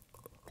going to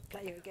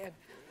play again.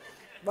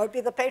 Won't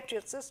be the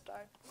Patriots this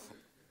time.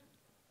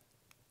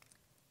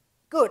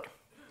 Good.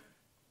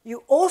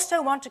 You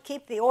also want to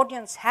keep the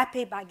audience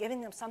happy by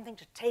giving them something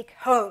to take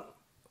home,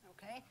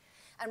 okay?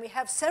 And we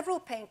have several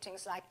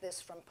paintings like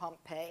this from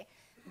Pompeii.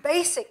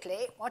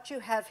 Basically, what you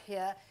have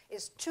here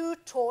is two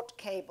taut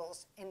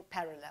cables in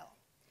parallel.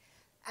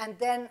 And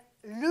then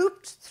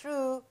looped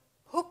through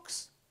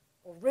hooks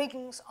or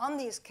riggings on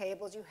these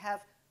cables, you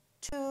have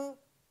two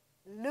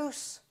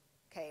loose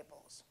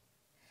cables.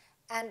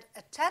 And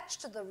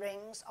attached to the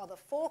rings are the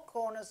four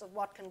corners of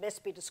what can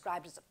best be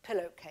described as a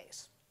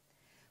pillowcase,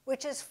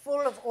 which is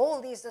full of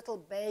all these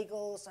little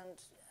bagels and,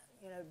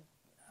 you know,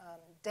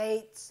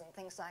 dates and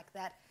things like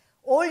that.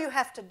 All you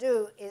have to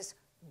do is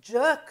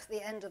jerk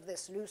the end of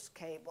this loose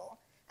cable,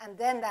 and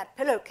then that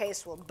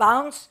pillowcase will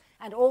bounce,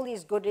 and all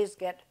these goodies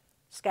get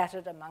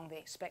scattered among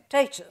the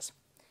spectators.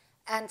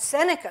 And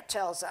Seneca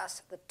tells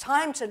us the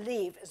time to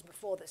leave is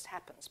before this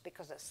happens,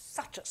 because there's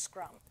such a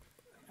scrum,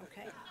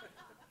 okay?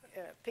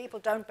 People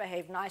don't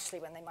behave nicely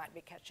when they might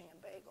be catching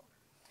a bagel.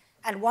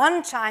 And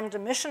one time,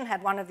 Domitian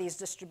had one of these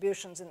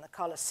distributions in the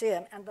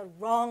Colosseum, and the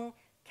wrong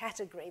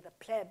category, the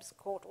plebs,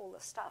 caught all the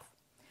stuff.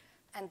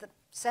 And the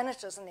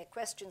senators and the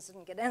equestrians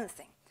didn't get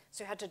anything,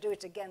 so you had to do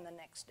it again the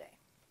next day.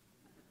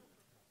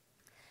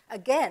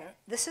 Again,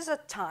 this is a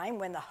time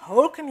when the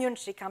whole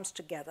community comes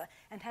together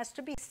and has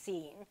to be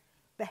seen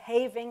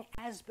behaving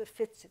as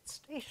befits its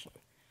station.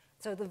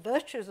 So the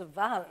virtues of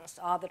violence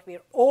are that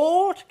we're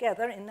all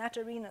together in that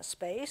arena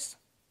space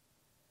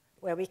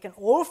where we can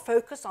all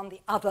focus on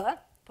the other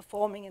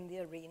performing in the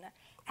arena,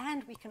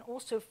 and we can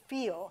also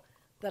feel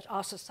that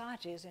our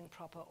society is in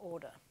proper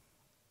order.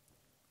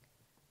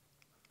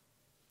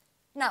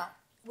 Now,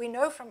 we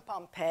know from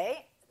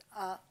Pompeii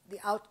the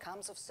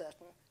outcomes of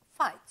certain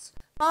fights.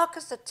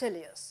 Marcus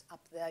Attilius, up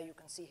there you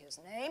can see his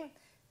name.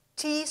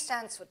 T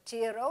stands for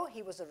Tiro,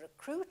 he was a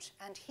recruit,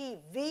 and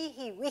he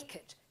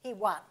wicked, he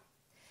won.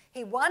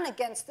 He won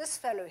against this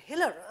fellow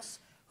Hilarus,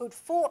 who'd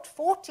fought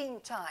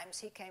 14 times.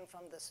 He came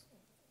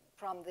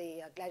from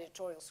the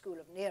gladiatorial school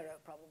of Nero,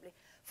 probably.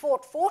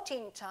 Fought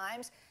 14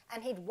 times,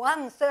 and he'd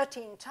won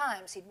 13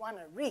 times. He'd won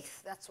a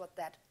wreath. That's what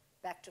that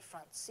back to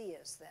front C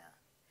is there.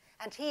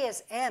 And he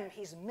is M,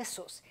 he's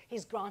missus.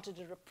 He's granted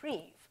a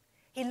reprieve.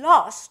 He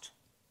lost,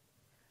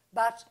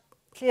 but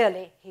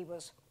clearly he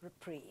was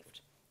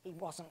reprieved. He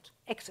wasn't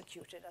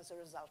executed as a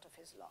result of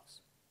his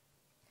loss.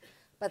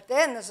 But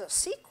then there's a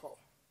sequel.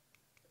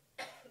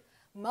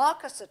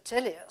 Marcus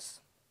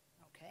Attilius,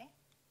 okay,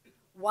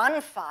 one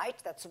fight,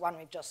 that's the one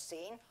we've just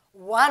seen,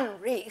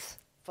 one wreath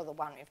for the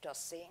one we've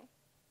just seen,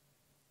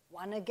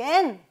 won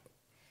again.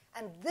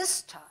 And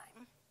this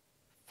time,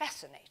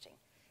 fascinating,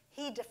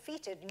 he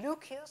defeated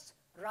Lucius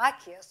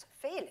Raecius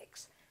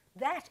Felix.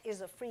 That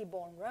is a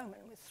freeborn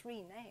Roman with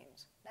 3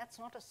 names. That's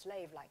not a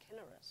slave like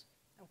Hilarus,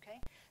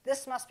 okay?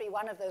 This must be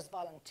one of those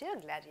volunteer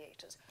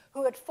gladiators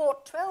who had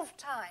fought 12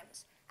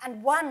 times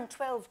and won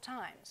 12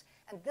 times,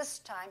 and this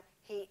time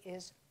he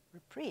is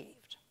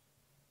reprieved.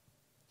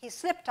 He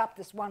slipped up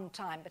this one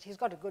time, but he's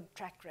got a good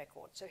track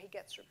record, so he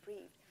gets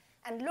reprieved.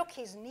 And look,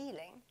 he's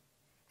kneeling,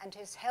 and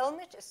his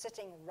helmet is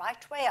sitting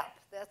right way up.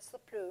 That's the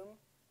plume.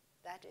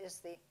 That is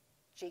the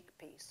cheek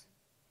piece.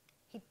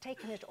 He'd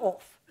taken it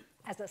off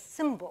as a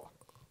symbol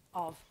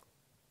of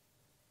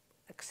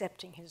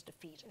accepting his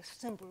defeat, a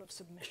symbol of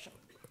submission.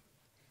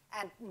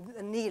 And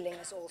the kneeling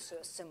is also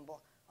a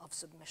symbol of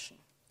submission.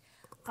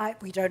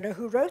 We don't know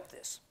who wrote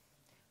this,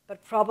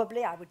 but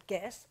probably, I would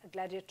guess, a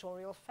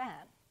gladiatorial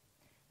fan.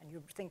 And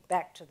you think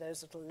back to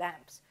those little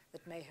lamps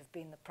that may have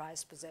been the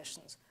prized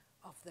possessions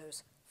of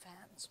those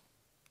fans.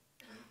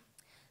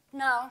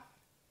 Now,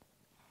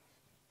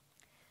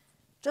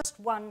 just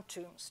one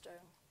tombstone.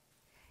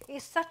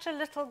 He's such a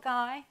little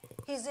guy.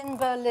 He's in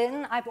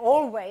Berlin. I've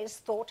always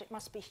thought it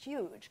must be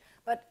huge,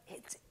 but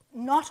it's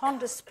not on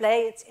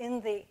display. It's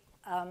in the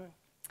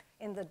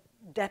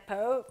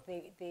depot,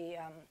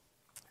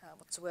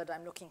 what's the word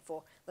I'm looking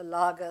for? The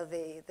lager,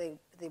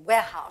 the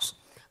warehouse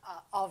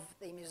of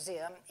the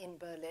museum in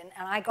Berlin.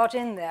 And I got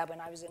in there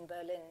when I was in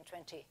Berlin in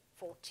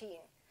 2014.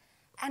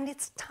 And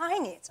it's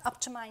tiny. It's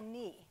up to my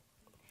knee.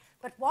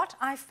 But what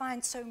I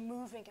find so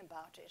moving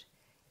about it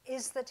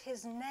is that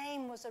his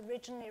name was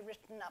originally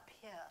written up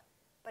here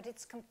but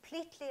it's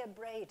completely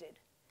abraded.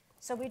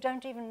 So we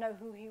don't even know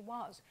who he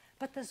was.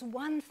 But there's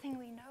one thing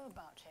we know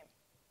about him.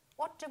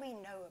 What do we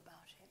know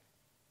about him?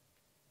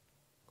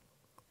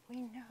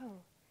 We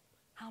know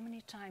how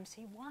many times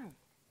he won.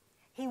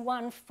 He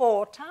won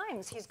 4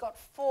 times. He's got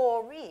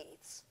 4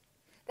 wreaths.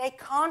 They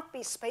can't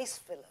be space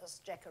fillers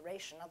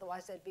decoration,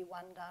 otherwise there'd be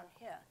one down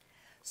here.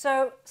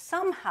 So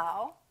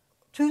somehow,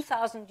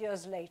 2,000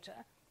 years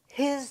later,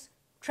 his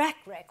track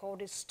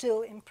record is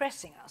still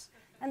impressing us.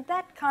 And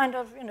that kind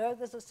of,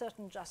 there's a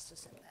certain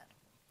justice in that.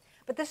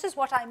 But this is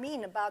what I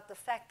mean about the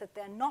fact that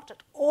they're not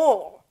at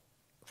all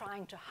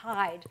trying to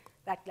hide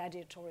that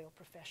gladiatorial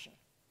profession.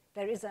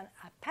 There is a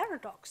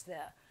paradox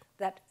there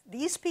that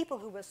these people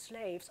who were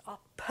slaves are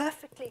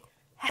perfectly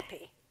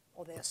happy,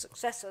 or their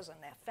successors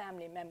and their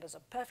family members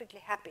are perfectly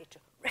happy to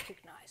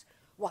recognize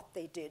what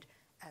they did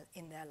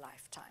in their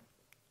lifetime.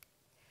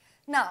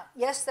 Now,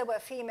 yes, there were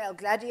female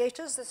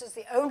gladiators. This is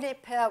the only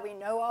pair we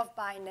know of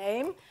by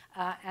name,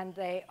 and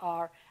they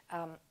are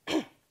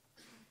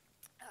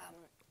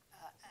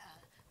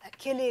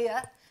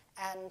Achillea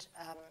and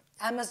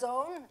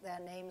Amazon. Their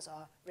names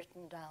are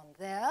written down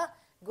there.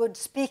 Good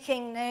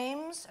speaking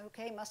names,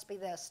 okay, must be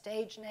their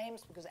stage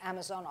names, because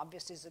Amazon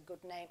obviously is a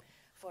good name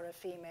for a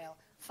female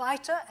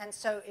fighter, and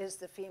so is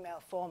the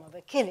female form of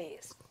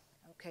Achilles,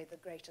 okay, the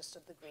greatest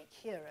of the Greek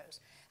heroes.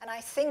 And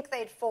I think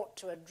they'd fought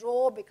to a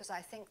draw, because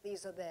I think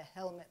these are their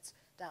helmets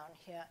down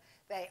here.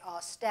 They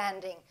are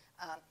standing,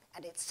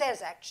 and it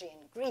says actually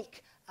in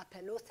Greek,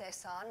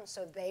 apeluthesan,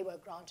 so they were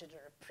granted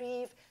a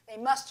reprieve. They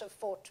must have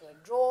fought to a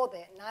draw.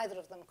 Neither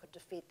of them could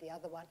defeat the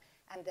other one,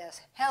 and their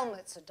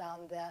helmets are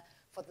down there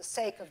for the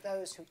sake of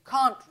those who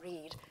can't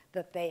read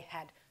that they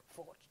had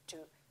fought to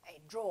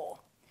a draw.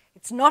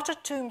 It's not a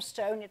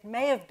tombstone. It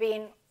may have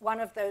been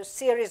one of those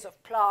series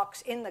of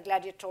plaques in the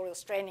gladiatorial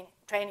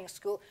training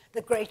school,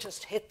 the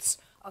greatest hits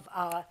of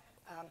our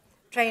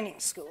training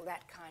school,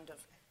 that kind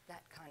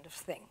of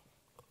thing.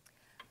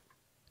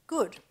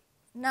 Good.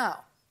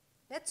 Now,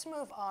 let's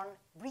move on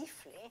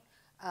briefly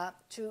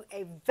to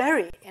a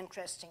very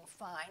interesting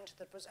find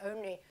that was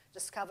only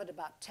discovered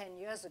about 10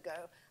 years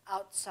ago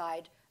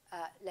outside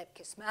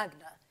Lepkis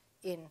Magna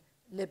in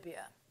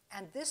Libya.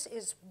 And this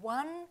is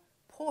one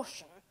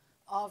portion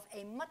of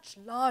a much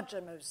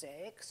larger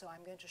mosaic. So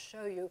I'm going to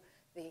show you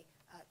the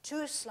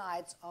 2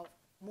 slides of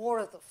more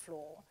of the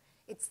floor.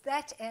 It's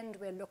that end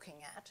we're looking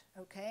at,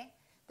 okay?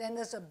 Then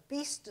there's a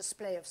beast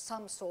display of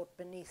some sort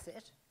beneath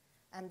it.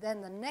 And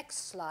then the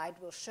next slide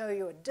will show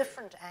you a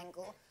different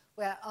angle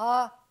where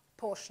our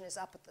portion is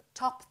up at the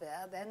top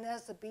there. Then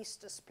there's the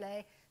beast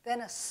display.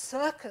 Then a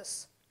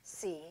circus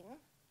scene.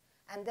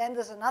 And then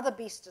there's another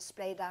beast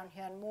display down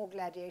here and more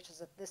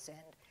gladiators at this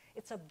end.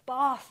 It's a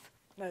bath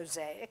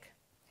mosaic.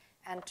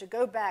 And to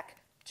go back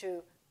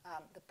to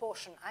the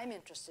portion I'm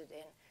interested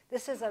in,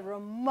 this is a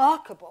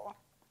remarkable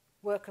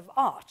work of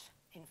art,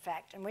 in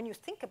fact. And when you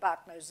think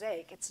about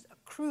mosaic, it's a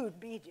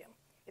crude medium.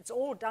 It's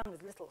all done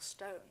with little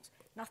stones,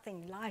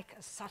 nothing like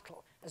as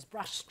subtle as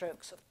brush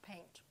strokes of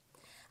paint.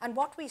 And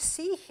what we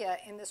see here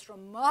in this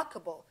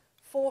remarkable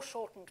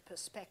foreshortened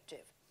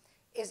perspective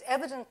is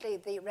evidently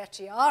the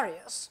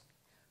retiarius,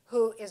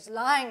 who is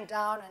lying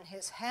down and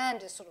his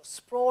hand is sort of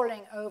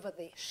sprawling over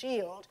the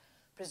shield,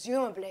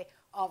 presumably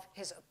of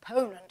his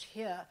opponent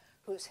here,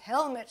 whose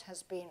helmet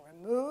has been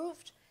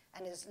removed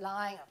and is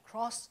lying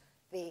across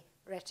the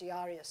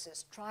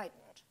retiarius's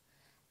trident.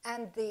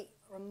 And the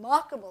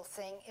remarkable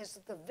thing is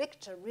that the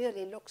victor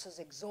really looks as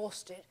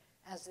exhausted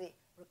as the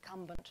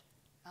recumbent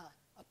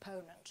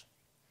opponent.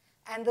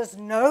 And there's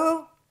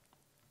no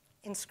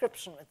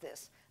inscription with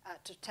this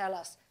to tell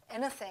us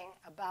anything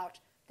about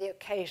the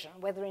occasion,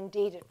 whether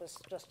indeed it was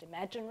just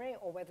imaginary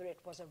or whether it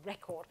was a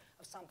record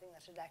of something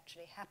that had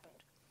actually happened.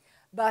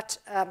 But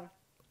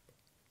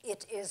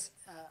it is,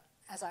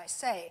 as I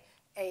say,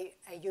 a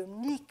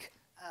unique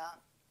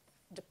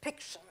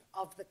depiction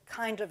of the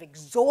kind of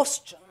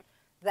exhaustion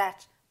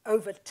that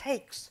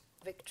overtakes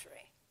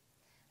victory,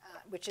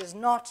 which is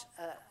not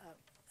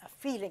a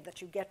feeling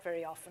that you get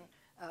very often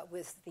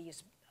with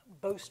these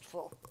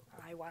boastful,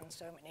 I won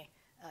so many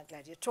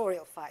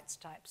gladiatorial fights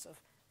types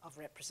of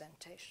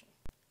representation.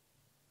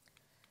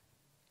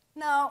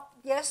 Now,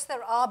 yes,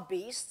 there are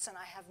beasts, and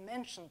I have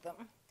mentioned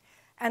them.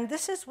 And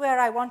this is where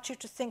I want you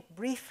to think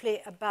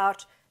briefly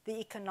about the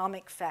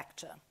economic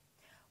factor.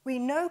 We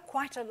know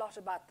quite a lot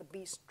about the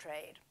beast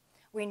trade.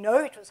 We know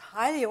it was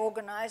highly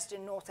organized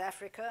in North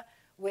Africa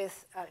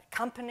with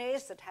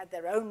companies that had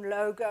their own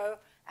logo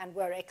and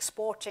were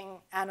exporting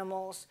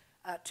animals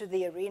to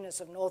the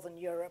arenas of Northern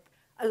Europe,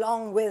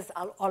 along with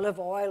olive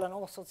oil and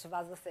all sorts of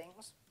other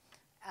things.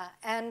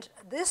 And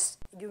this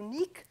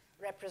unique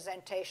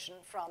representation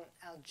from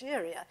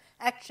Algeria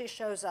actually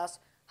shows us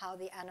how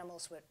the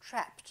animals were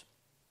trapped.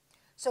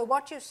 So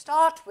what you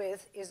start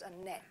with is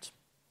a net.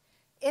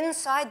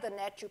 Inside the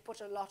net, you put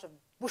a lot of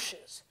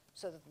bushes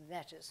so that the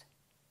net is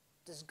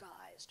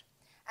disguised.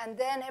 And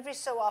then every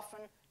so often,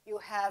 you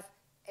have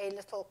a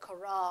little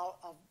corral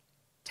of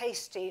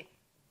tasty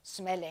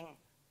smelling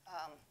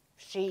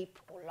sheep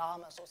or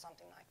llamas or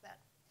something like that.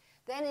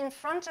 Then in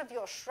front of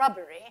your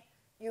shrubbery,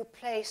 you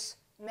place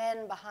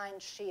men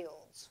behind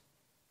shields,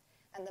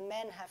 and the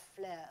men have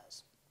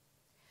flares.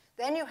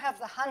 Then you have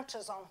the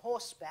hunters on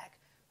horseback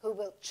who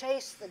will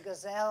chase the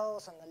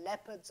gazelles and the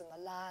leopards and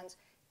the lions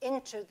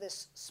into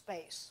this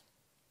space.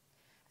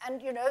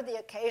 And, you know, the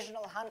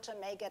occasional hunter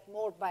may get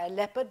mauled by a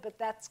leopard, but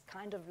that's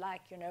kind of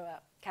like, you know,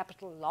 a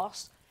capital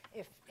loss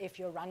if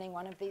you're running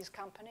one of these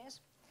companies.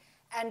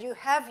 And you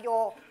have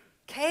your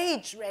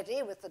cage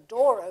ready with the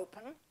door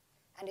open,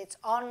 and it's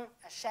on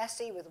a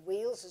chassis with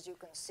wheels, as you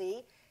can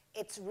see.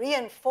 It's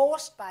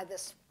reinforced by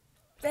this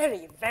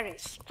very, very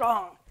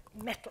strong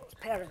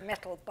pair of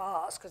metal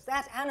bars, because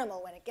that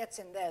animal, when it gets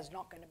in there, is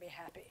not going to be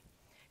happy.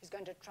 He's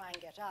going to try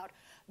and get out.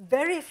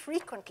 Very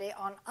frequently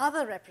on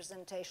other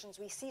representations,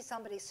 we see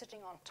somebody sitting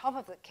on top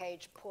of the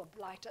cage, poor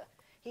blighter.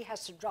 He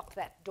has to drop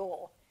that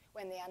door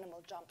when the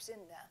animal jumps in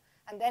there.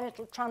 And then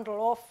it'll trundle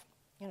off,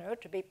 you know,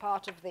 to be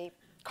part of the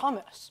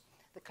commerce,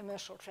 the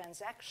commercial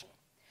transaction.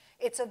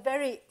 It's a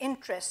very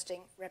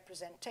interesting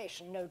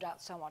representation, no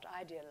doubt somewhat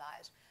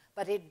idealized,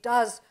 but it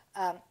does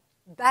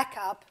back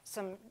up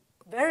some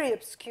very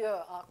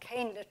obscure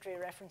arcane literary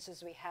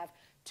references we have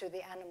to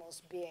the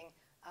animals being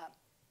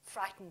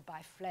frightened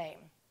by flame,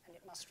 and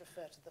it must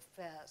refer to the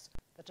flares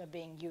that are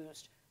being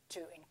used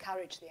to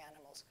encourage the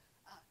animals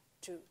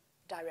to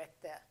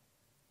direct their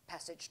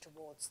passage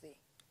towards the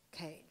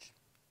cage.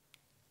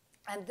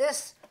 And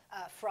this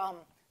from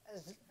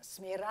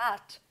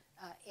Smirat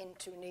in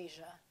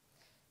Tunisia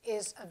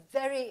is a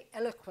very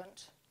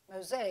eloquent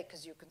mosaic,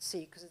 as you can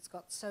see, because it's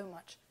got so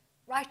much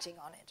writing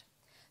on it.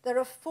 There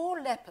are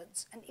 4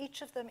 leopards, and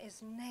each of them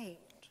is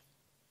named.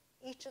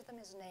 Each of them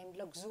is named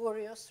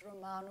Luxurius,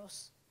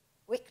 Romanus,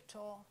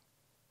 Victor,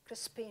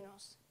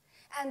 Crispinus,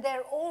 and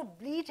they're all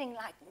bleeding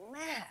like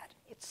mad.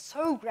 It's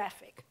so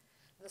graphic,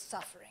 the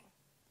suffering.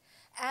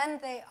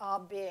 And they are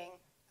being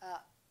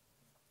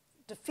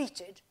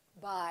defeated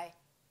by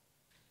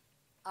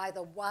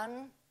either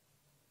one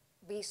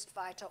beast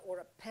fighter or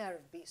a pair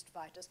of beast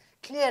fighters.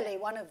 Clearly,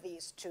 one of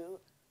these two,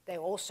 they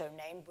also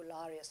named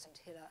Bularius and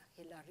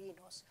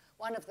Hilarinus.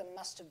 One of them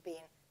must have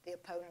been the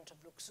opponent of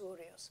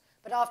Luxurius.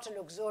 But after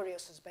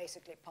Luxurius was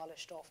basically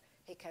polished off,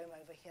 he came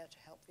over here to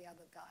help the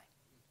other guy.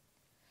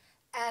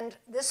 And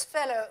this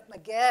fellow,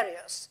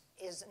 Megarius,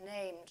 is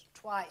named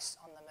twice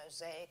on the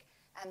mosaic,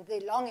 and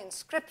the long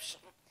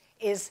inscription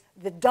is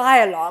the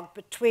dialogue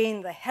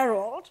between the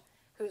herald,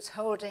 who's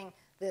holding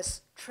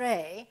this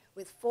tray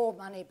with 4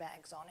 money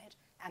bags on it,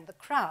 and the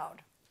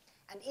crowd.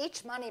 And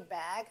each money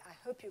bag, I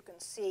hope you can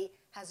see,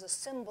 has a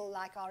symbol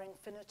like our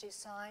infinity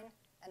sign,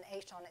 an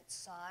 8 on its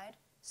side,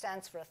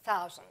 stands for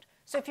 1,000.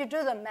 So if you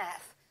do the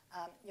math,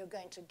 you're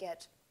going to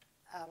get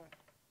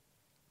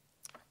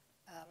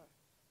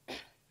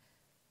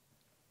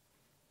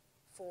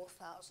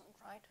 4,000,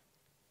 right?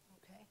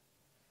 Okay.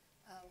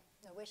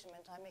 No, wait a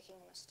minute, I'm making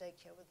a mistake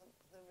here with the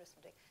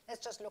arithmetic.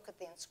 Let's just look at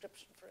the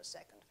inscription for a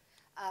second.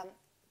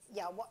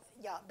 Yeah,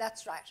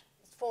 that's right.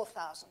 It's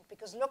 4,000,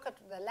 because look at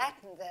the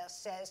Latin there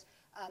says,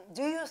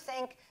 do you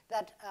think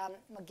that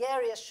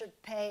Megarius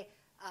should pay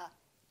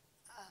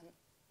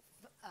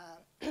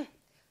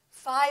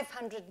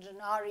 500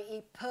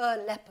 denarii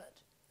per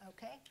leopard?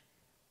 Okay?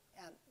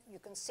 You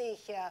can see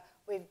here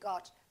we've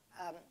got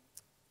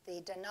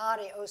the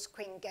denarios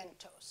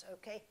quingentos,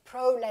 okay?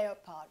 Pro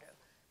leopardo.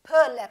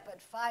 Per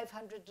leopard,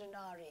 500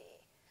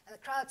 denarii. And the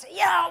crowd say,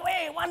 yeah,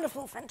 way,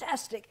 wonderful,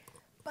 fantastic.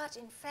 But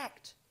in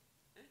fact,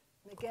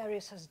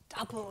 Megarius has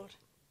doubled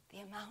the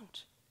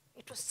amount.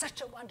 It was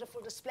such a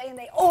wonderful display, and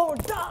they all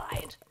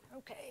died,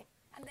 okay?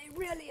 And they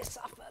really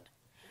suffered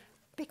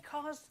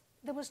because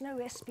there was no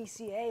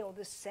SPCA or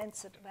this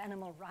sense of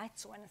animal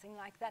rights or anything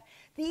like that.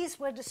 These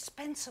were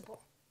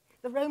dispensable.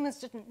 The Romans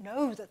didn't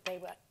know that they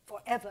were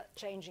forever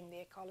changing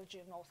the ecology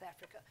of North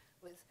Africa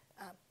with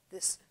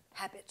this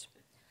habit.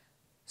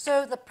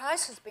 So the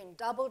price has been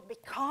doubled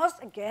because,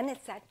 again,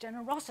 it's that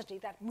generosity,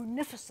 that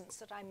munificence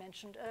that I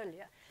mentioned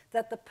earlier,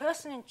 that the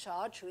person in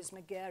charge, who is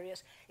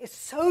Megarius, is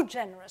so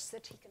generous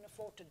that he can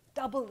afford to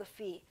double the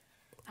fee.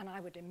 And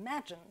I would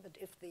imagine that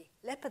if the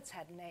leopards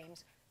had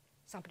names,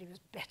 somebody was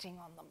betting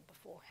on them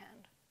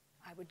beforehand.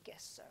 I would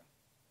guess so.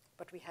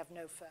 But we have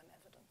no firm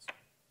evidence.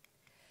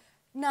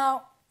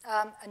 Now,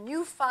 a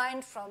new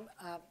find from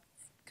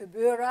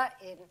Kubura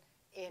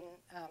in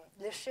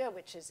Lycia,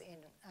 which is in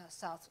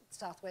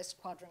southwest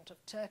quadrant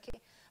of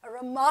Turkey. A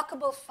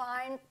remarkable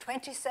find,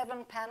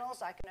 27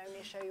 panels. I can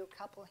only show you a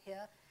couple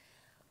here.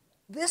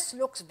 This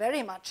looks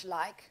very much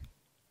like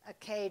a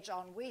cage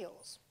on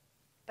wheels,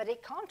 but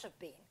it can't have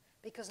been,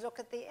 because look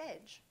at the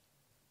edge.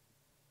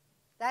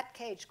 That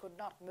cage could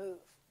not move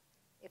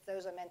if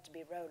those are meant to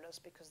be rollers,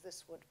 because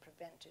this would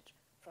prevent it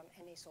from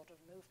any sort of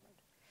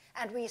movement.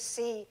 And we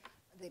see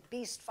the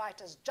beast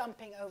fighters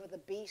jumping over the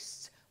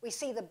beasts. We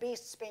see the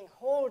beasts being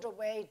hauled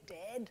away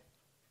dead,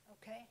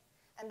 okay?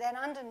 And then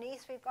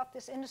underneath we've got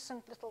this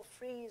innocent little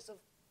frieze of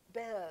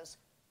bears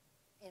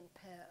in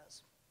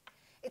pairs.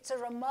 It's a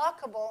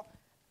remarkable,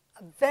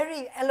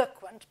 very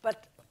eloquent,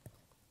 but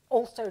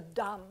also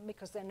dumb,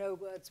 because there are no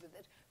words with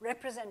it,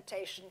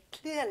 representation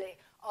clearly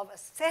of a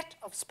set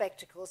of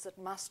spectacles that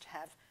must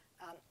have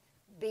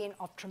been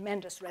of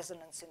tremendous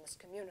resonance in this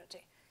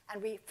community.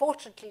 And we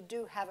fortunately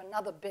do have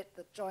another bit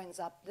that joins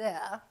up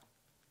there,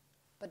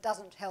 but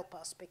doesn't help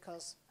us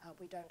because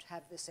we don't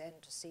have this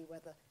end to see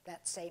whether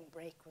that same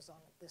break was on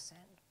at this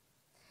end.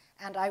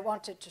 And I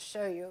wanted to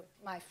show you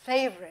my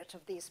favorite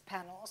of these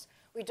panels.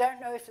 We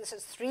don't know if this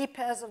is 3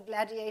 pairs of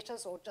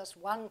gladiators or just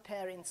 1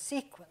 pair in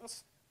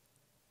sequence,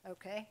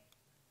 okay?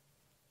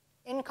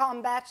 In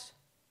combat,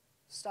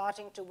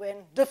 starting to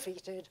win,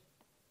 defeated,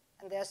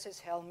 and there's his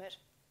helmet.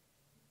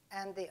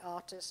 And the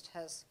artist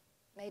has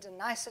made a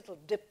nice little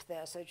dip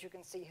there so that you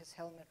can see his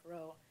helmet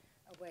roll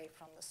away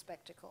from the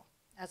spectacle.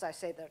 As I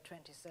say, there are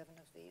 27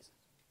 of these.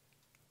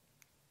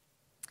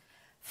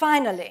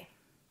 Finally,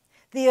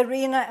 the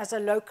arena as a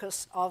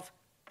locus of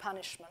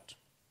punishment.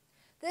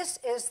 This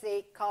is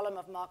the column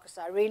of Marcus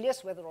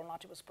Aurelius, whether or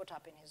not it was put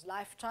up in his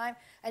lifetime.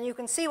 And you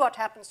can see what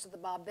happens to the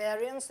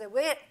barbarians. They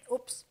wear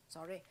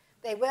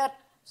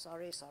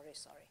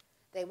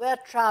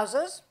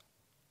trousers,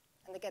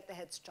 and they get their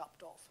heads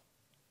chopped off.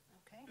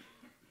 Okay?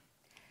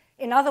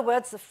 In other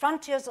words, the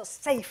frontiers are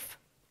safe.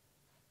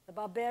 The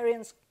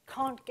barbarians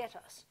can't get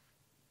us.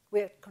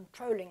 We're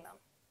controlling them.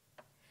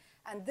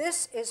 And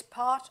this is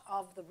part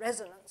of the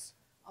resonance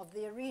of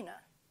the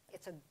arena.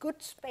 It's a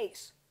good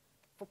space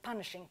for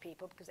punishing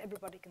people because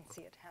everybody can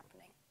see it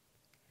happening.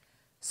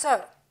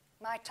 So,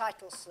 my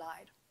title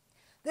slide.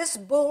 This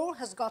bull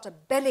has got a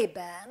belly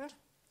band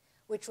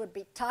which would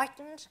be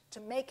tightened to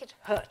make it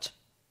hurt,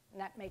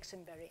 and that makes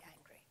him very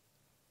angry.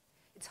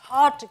 It's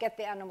hard to get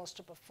the animals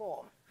to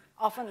perform.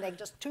 Often they're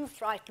just too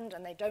frightened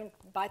and they don't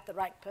bite the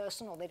right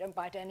person or they don't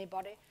bite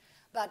anybody.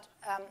 But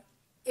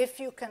if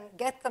you can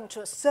get them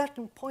to a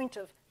certain point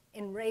of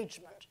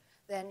enragement,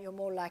 then you're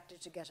more likely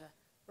to get a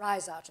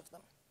rise out of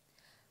them.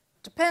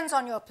 Depends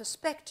on your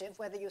perspective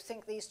whether you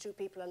think these 2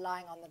 people are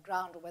lying on the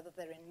ground or whether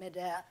they're in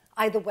midair.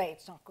 Either way,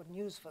 it's not good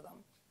news for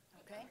them.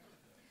 Okay?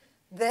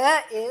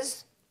 There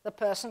is the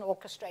person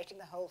orchestrating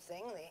the whole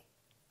thing, the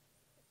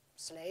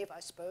slave, I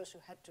suppose, who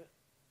had to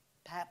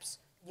perhaps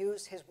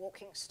use his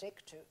walking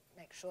stick to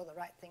make sure the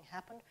right thing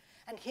happened.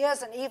 And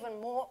here's an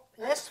even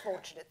less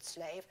fortunate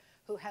slave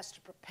who has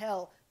to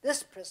propel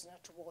this prisoner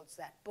towards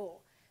that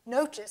bull.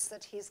 Notice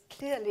that he's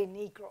clearly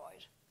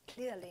negroid.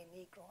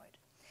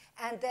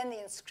 And then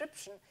the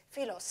inscription,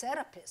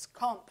 Philoserapis,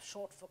 comp,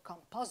 short for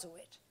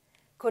composuit,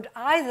 could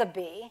either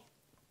be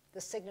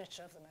the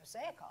signature of the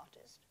mosaic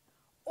artist,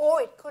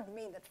 or it could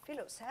mean that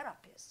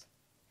Philoserapis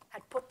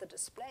had put the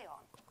display on,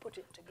 put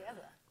it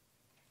together.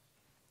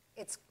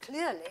 It's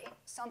clearly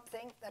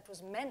something that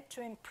was meant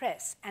to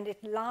impress, and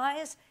it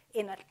lies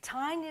in a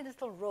tiny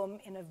little room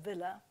in a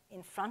villa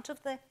in front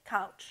of the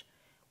couch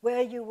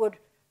where you would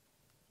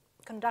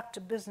conduct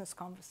a business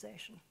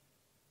conversation.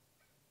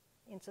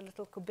 It's a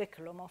little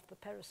cubiculum off the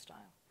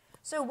peristyle.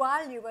 So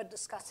while you were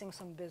discussing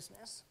some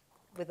business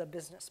with a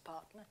business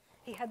partner,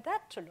 he had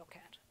that to look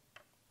at.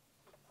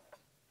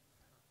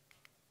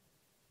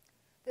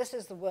 This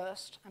is the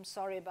worst. I'm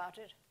sorry about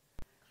it.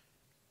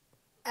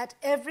 At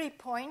every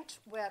point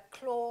where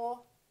claw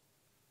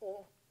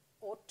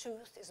or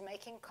tooth is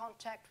making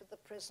contact with the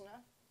prisoner,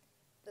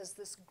 there's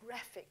this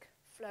graphic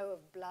flow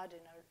of blood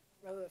in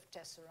a row of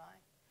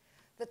tesserae.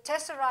 The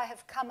tesserae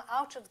have come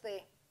out of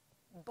the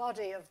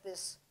body of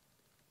this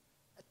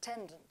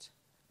attendant,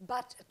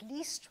 but at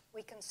least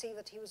we can see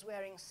that he was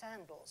wearing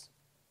sandals,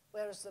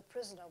 whereas the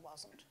prisoner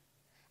wasn't.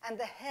 And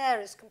the hair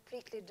is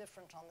completely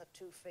different on the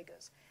 2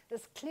 figures.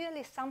 There's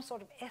clearly some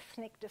sort of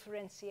ethnic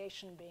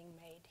differentiation being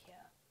made here.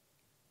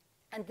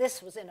 And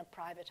this was in a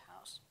private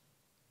house.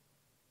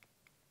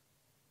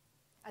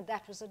 And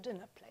that was a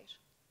dinner plate.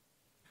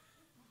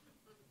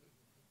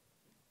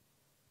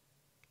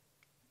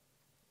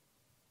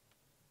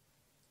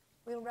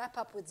 We'll wrap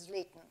up with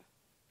Zliten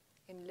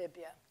in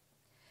Libya.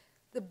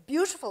 The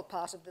beautiful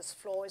part of this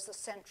floor is the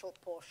central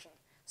portion.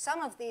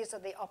 Some of these are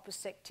the opus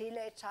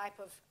sectile type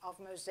of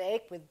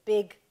mosaic with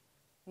big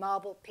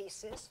marble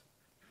pieces.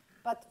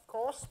 But of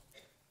course,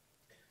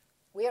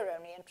 we are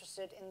only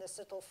interested in this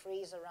little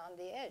frieze around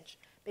the edge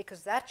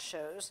because that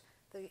shows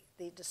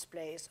the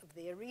displays of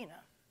the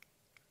arena.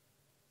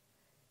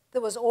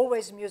 There was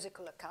always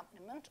musical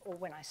accompaniment, or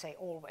when I say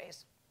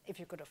always, if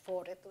you could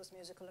afford it, there was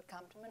musical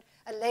accompaniment.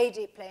 A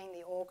lady playing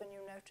the organ, you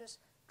notice,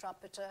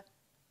 trumpeter,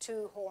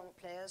 2 horn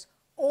players,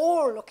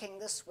 all looking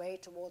this way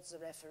towards the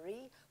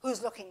referee,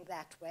 who's looking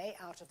that way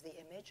out of the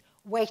image,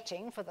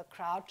 waiting for the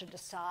crowd to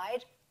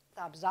decide,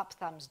 thumbs up,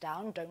 thumbs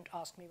down, don't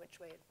ask me which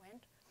way it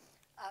went,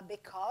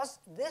 because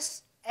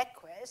this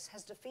Eques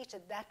has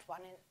defeated that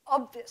one and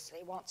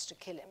obviously wants to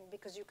kill him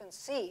because you can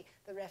see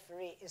the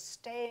referee is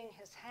staying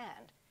his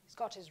hand. He's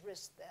got his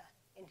wrist there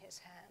in his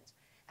hands,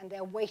 and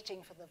they're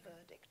waiting for the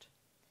verdict.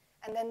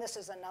 And then this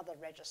is another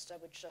register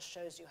which just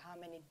shows you how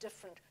many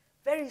different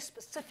very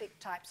specific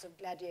types of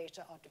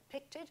gladiator are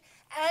depicted,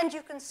 and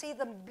you can see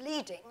them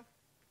bleeding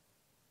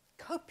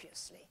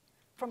copiously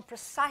from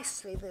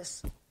precisely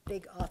this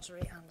big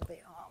artery under the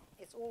arm.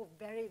 It's all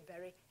very,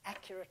 very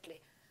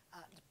accurately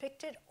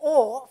depicted,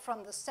 or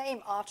from the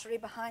same artery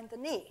behind the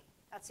knee.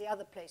 That's the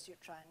other place you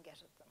try and get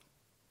at them.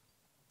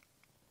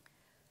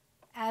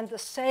 And the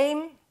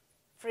same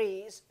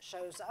frieze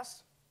shows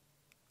us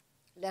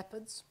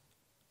leopards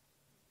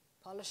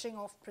polishing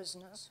off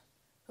prisoners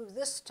who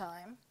this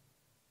time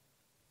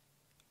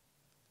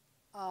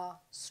are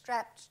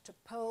strapped to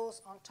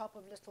poles on top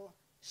of little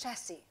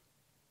chassis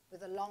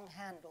with a long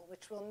handle,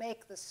 which will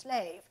make the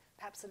slave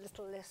perhaps a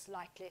little less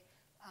likely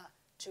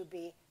to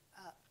be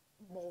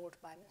mauled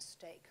by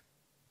mistake.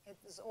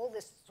 There's all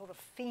this sort of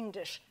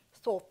fiendish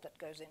thought that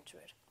goes into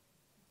it.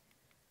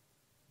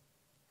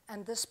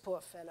 And this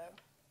poor fellow,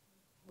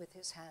 with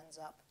his hands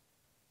up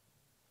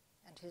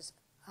and his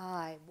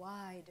eye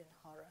wide in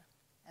horror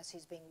as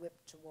he's being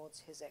whipped towards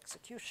his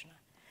executioner.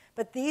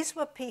 But these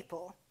were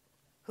people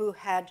who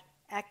had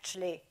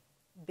actually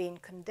been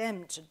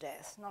condemned to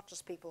death, not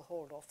just people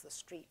hauled off the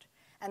street.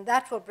 And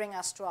that will bring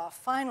us to our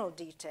final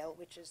detail,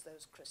 which is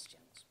those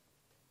Christians.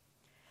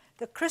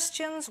 The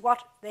Christians,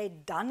 what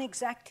they'd done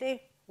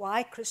exactly,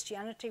 why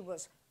Christianity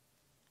was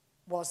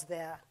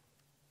their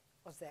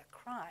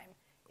crime,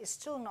 is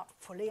still not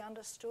fully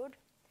understood.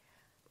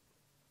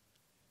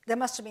 There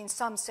must have been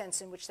some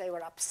sense in which they were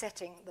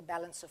upsetting the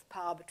balance of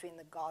power between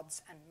the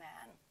gods and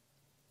man,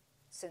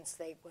 since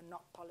they were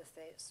not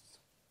polytheists.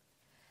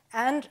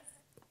 And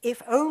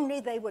if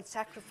only they would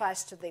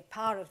sacrifice to the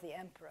power of the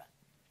emperor,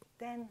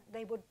 then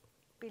they would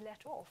be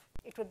let off.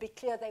 It would be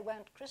clear they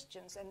weren't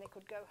Christians and they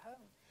could go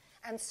home.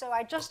 And so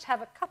I just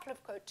have a couple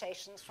of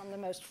quotations from the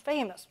most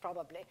famous,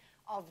 probably,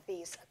 of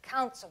these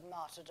accounts of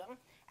martyrdom.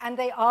 And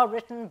they are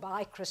written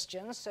by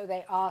Christians, so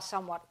they are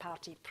somewhat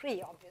parti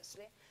pris,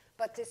 obviously.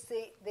 But it's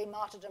the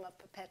martyrdom of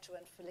Perpetua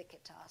and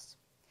Felicitas.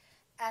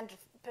 And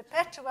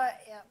Perpetua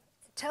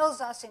tells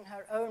us in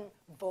her own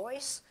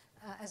voice,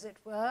 as it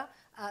were,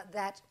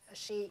 that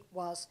she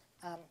was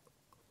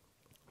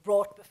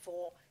brought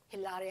before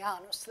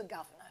Hilarianus, the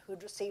governor,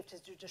 who'd received his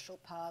judicial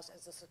powers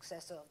as the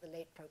successor of the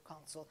late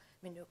proconsul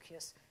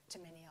Minucius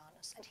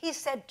Timinianus. And he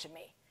said to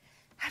me,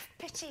 "Have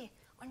pity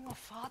on your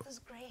father's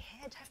grey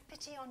head, have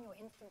pity on your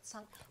infant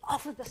son,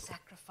 offer the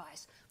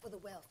sacrifice for the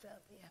welfare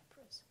of the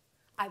emperors."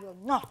 "I will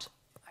not,"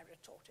 I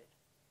retorted.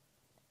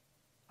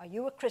 "Are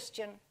you a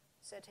Christian?"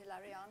 said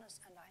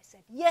Hilarianus, and I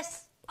said,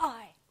 "Yes,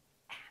 I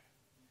am."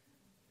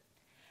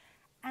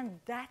 And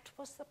that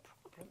was the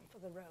problem for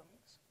the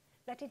Romans,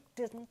 that it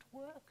didn't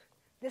work.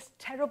 This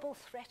terrible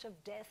threat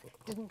of death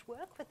didn't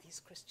work with these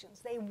Christians.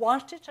 They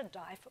wanted to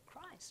die for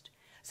Christ.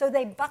 So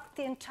they bucked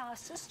the entire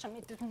system.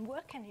 It didn't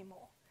work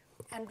anymore.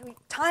 And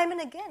time and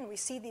again, we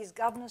see these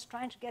governors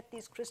trying to get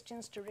these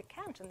Christians to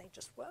recant, and they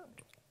just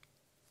won't.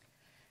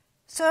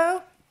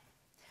 So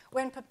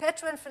when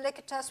Perpetua and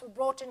Felicitas were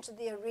brought into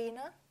the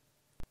arena,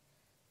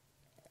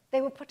 they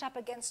were put up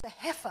against a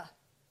heifer.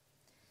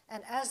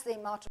 And as the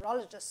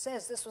martyrologist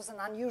says, this was an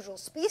unusual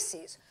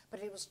species, but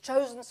it was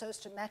chosen so as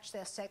to match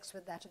their sex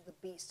with that of the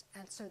beast.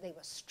 And so they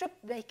were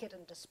stripped naked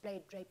and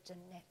displayed draped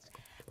in nets.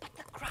 But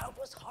the crowd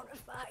was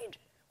horrified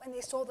when they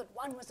saw that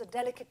one was a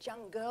delicate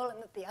young girl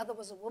and that the other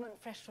was a woman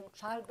fresh from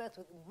childbirth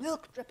with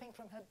milk dripping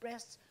from her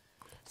breasts.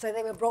 So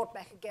they were brought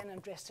back again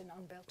and dressed in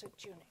unbelted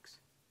tunics.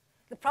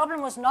 The problem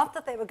was not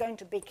that they were going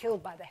to be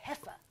killed by the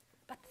heifer,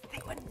 but that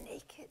they were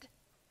naked.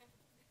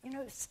 You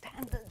know,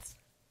 standards.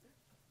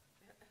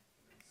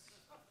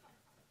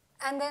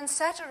 And then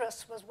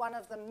Satyrus was one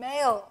of the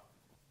male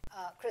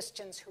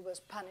Christians who was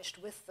punished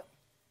with them.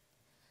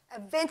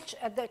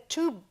 The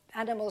two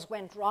animals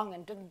went wrong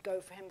and didn't go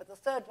for him, but the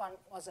third one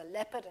was a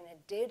leopard, and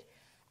it did.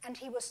 And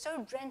he was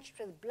so drenched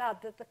with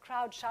blood that the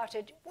crowd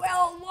shouted,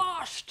 "Well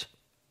washed!"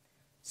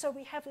 So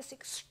we have this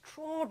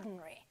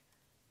extraordinary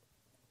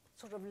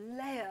sort of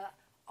layer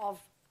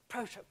of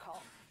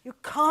protocol. You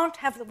can't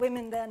have the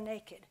women there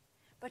naked,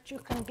 but you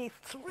can be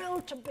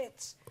thrilled to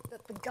bits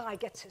that the guy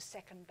gets his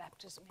second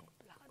baptism in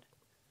blood.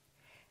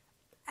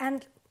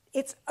 And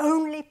it's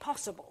only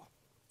possible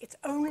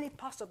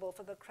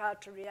for the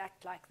crowd to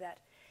react like that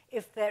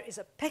if there is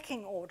a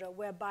pecking order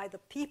whereby the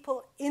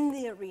people in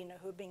the arena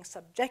who are being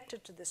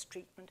subjected to this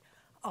treatment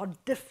are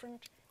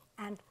different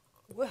and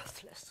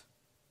worthless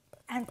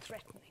and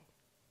threatening.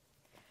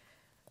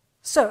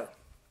 So,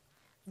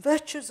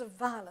 virtues of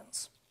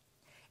violence.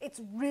 It's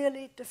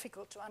really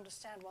difficult to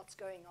understand what's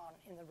going on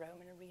in the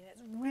Roman arena.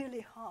 It's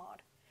really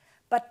hard.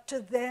 But to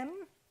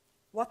them,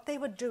 what they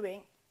were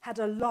doing had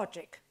a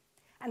logic,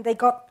 and they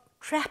got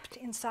trapped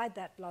inside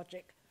that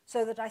logic,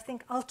 so that I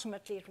think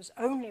ultimately it was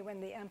only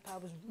when the empire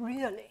was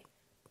really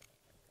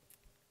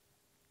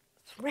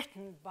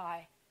threatened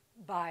by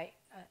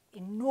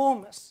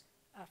enormous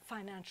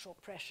financial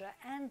pressure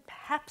and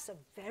perhaps a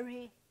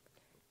very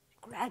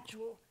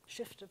gradual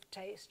shift of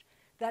taste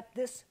that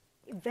this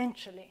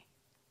eventually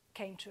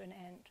came to an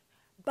end.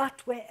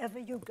 But wherever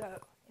you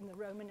go in the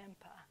Roman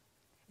Empire,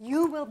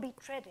 you will be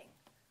treading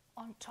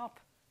on top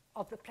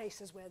of the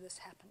places where this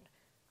happened.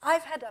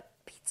 I've had a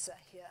pizza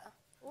here.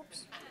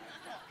 Oops.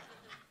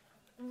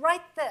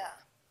 Right there.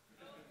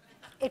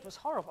 It was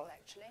horrible,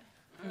 actually.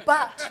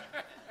 But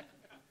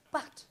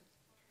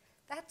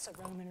that's a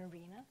Roman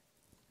arena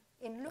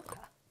in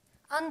Lucca.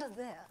 Under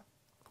there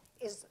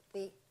is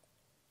the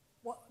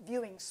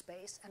viewing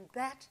space, and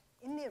that,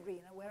 in the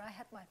arena where I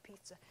had my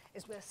pizza,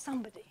 is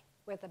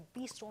where the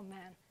beast or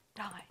man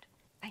died.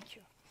 Thank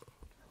you.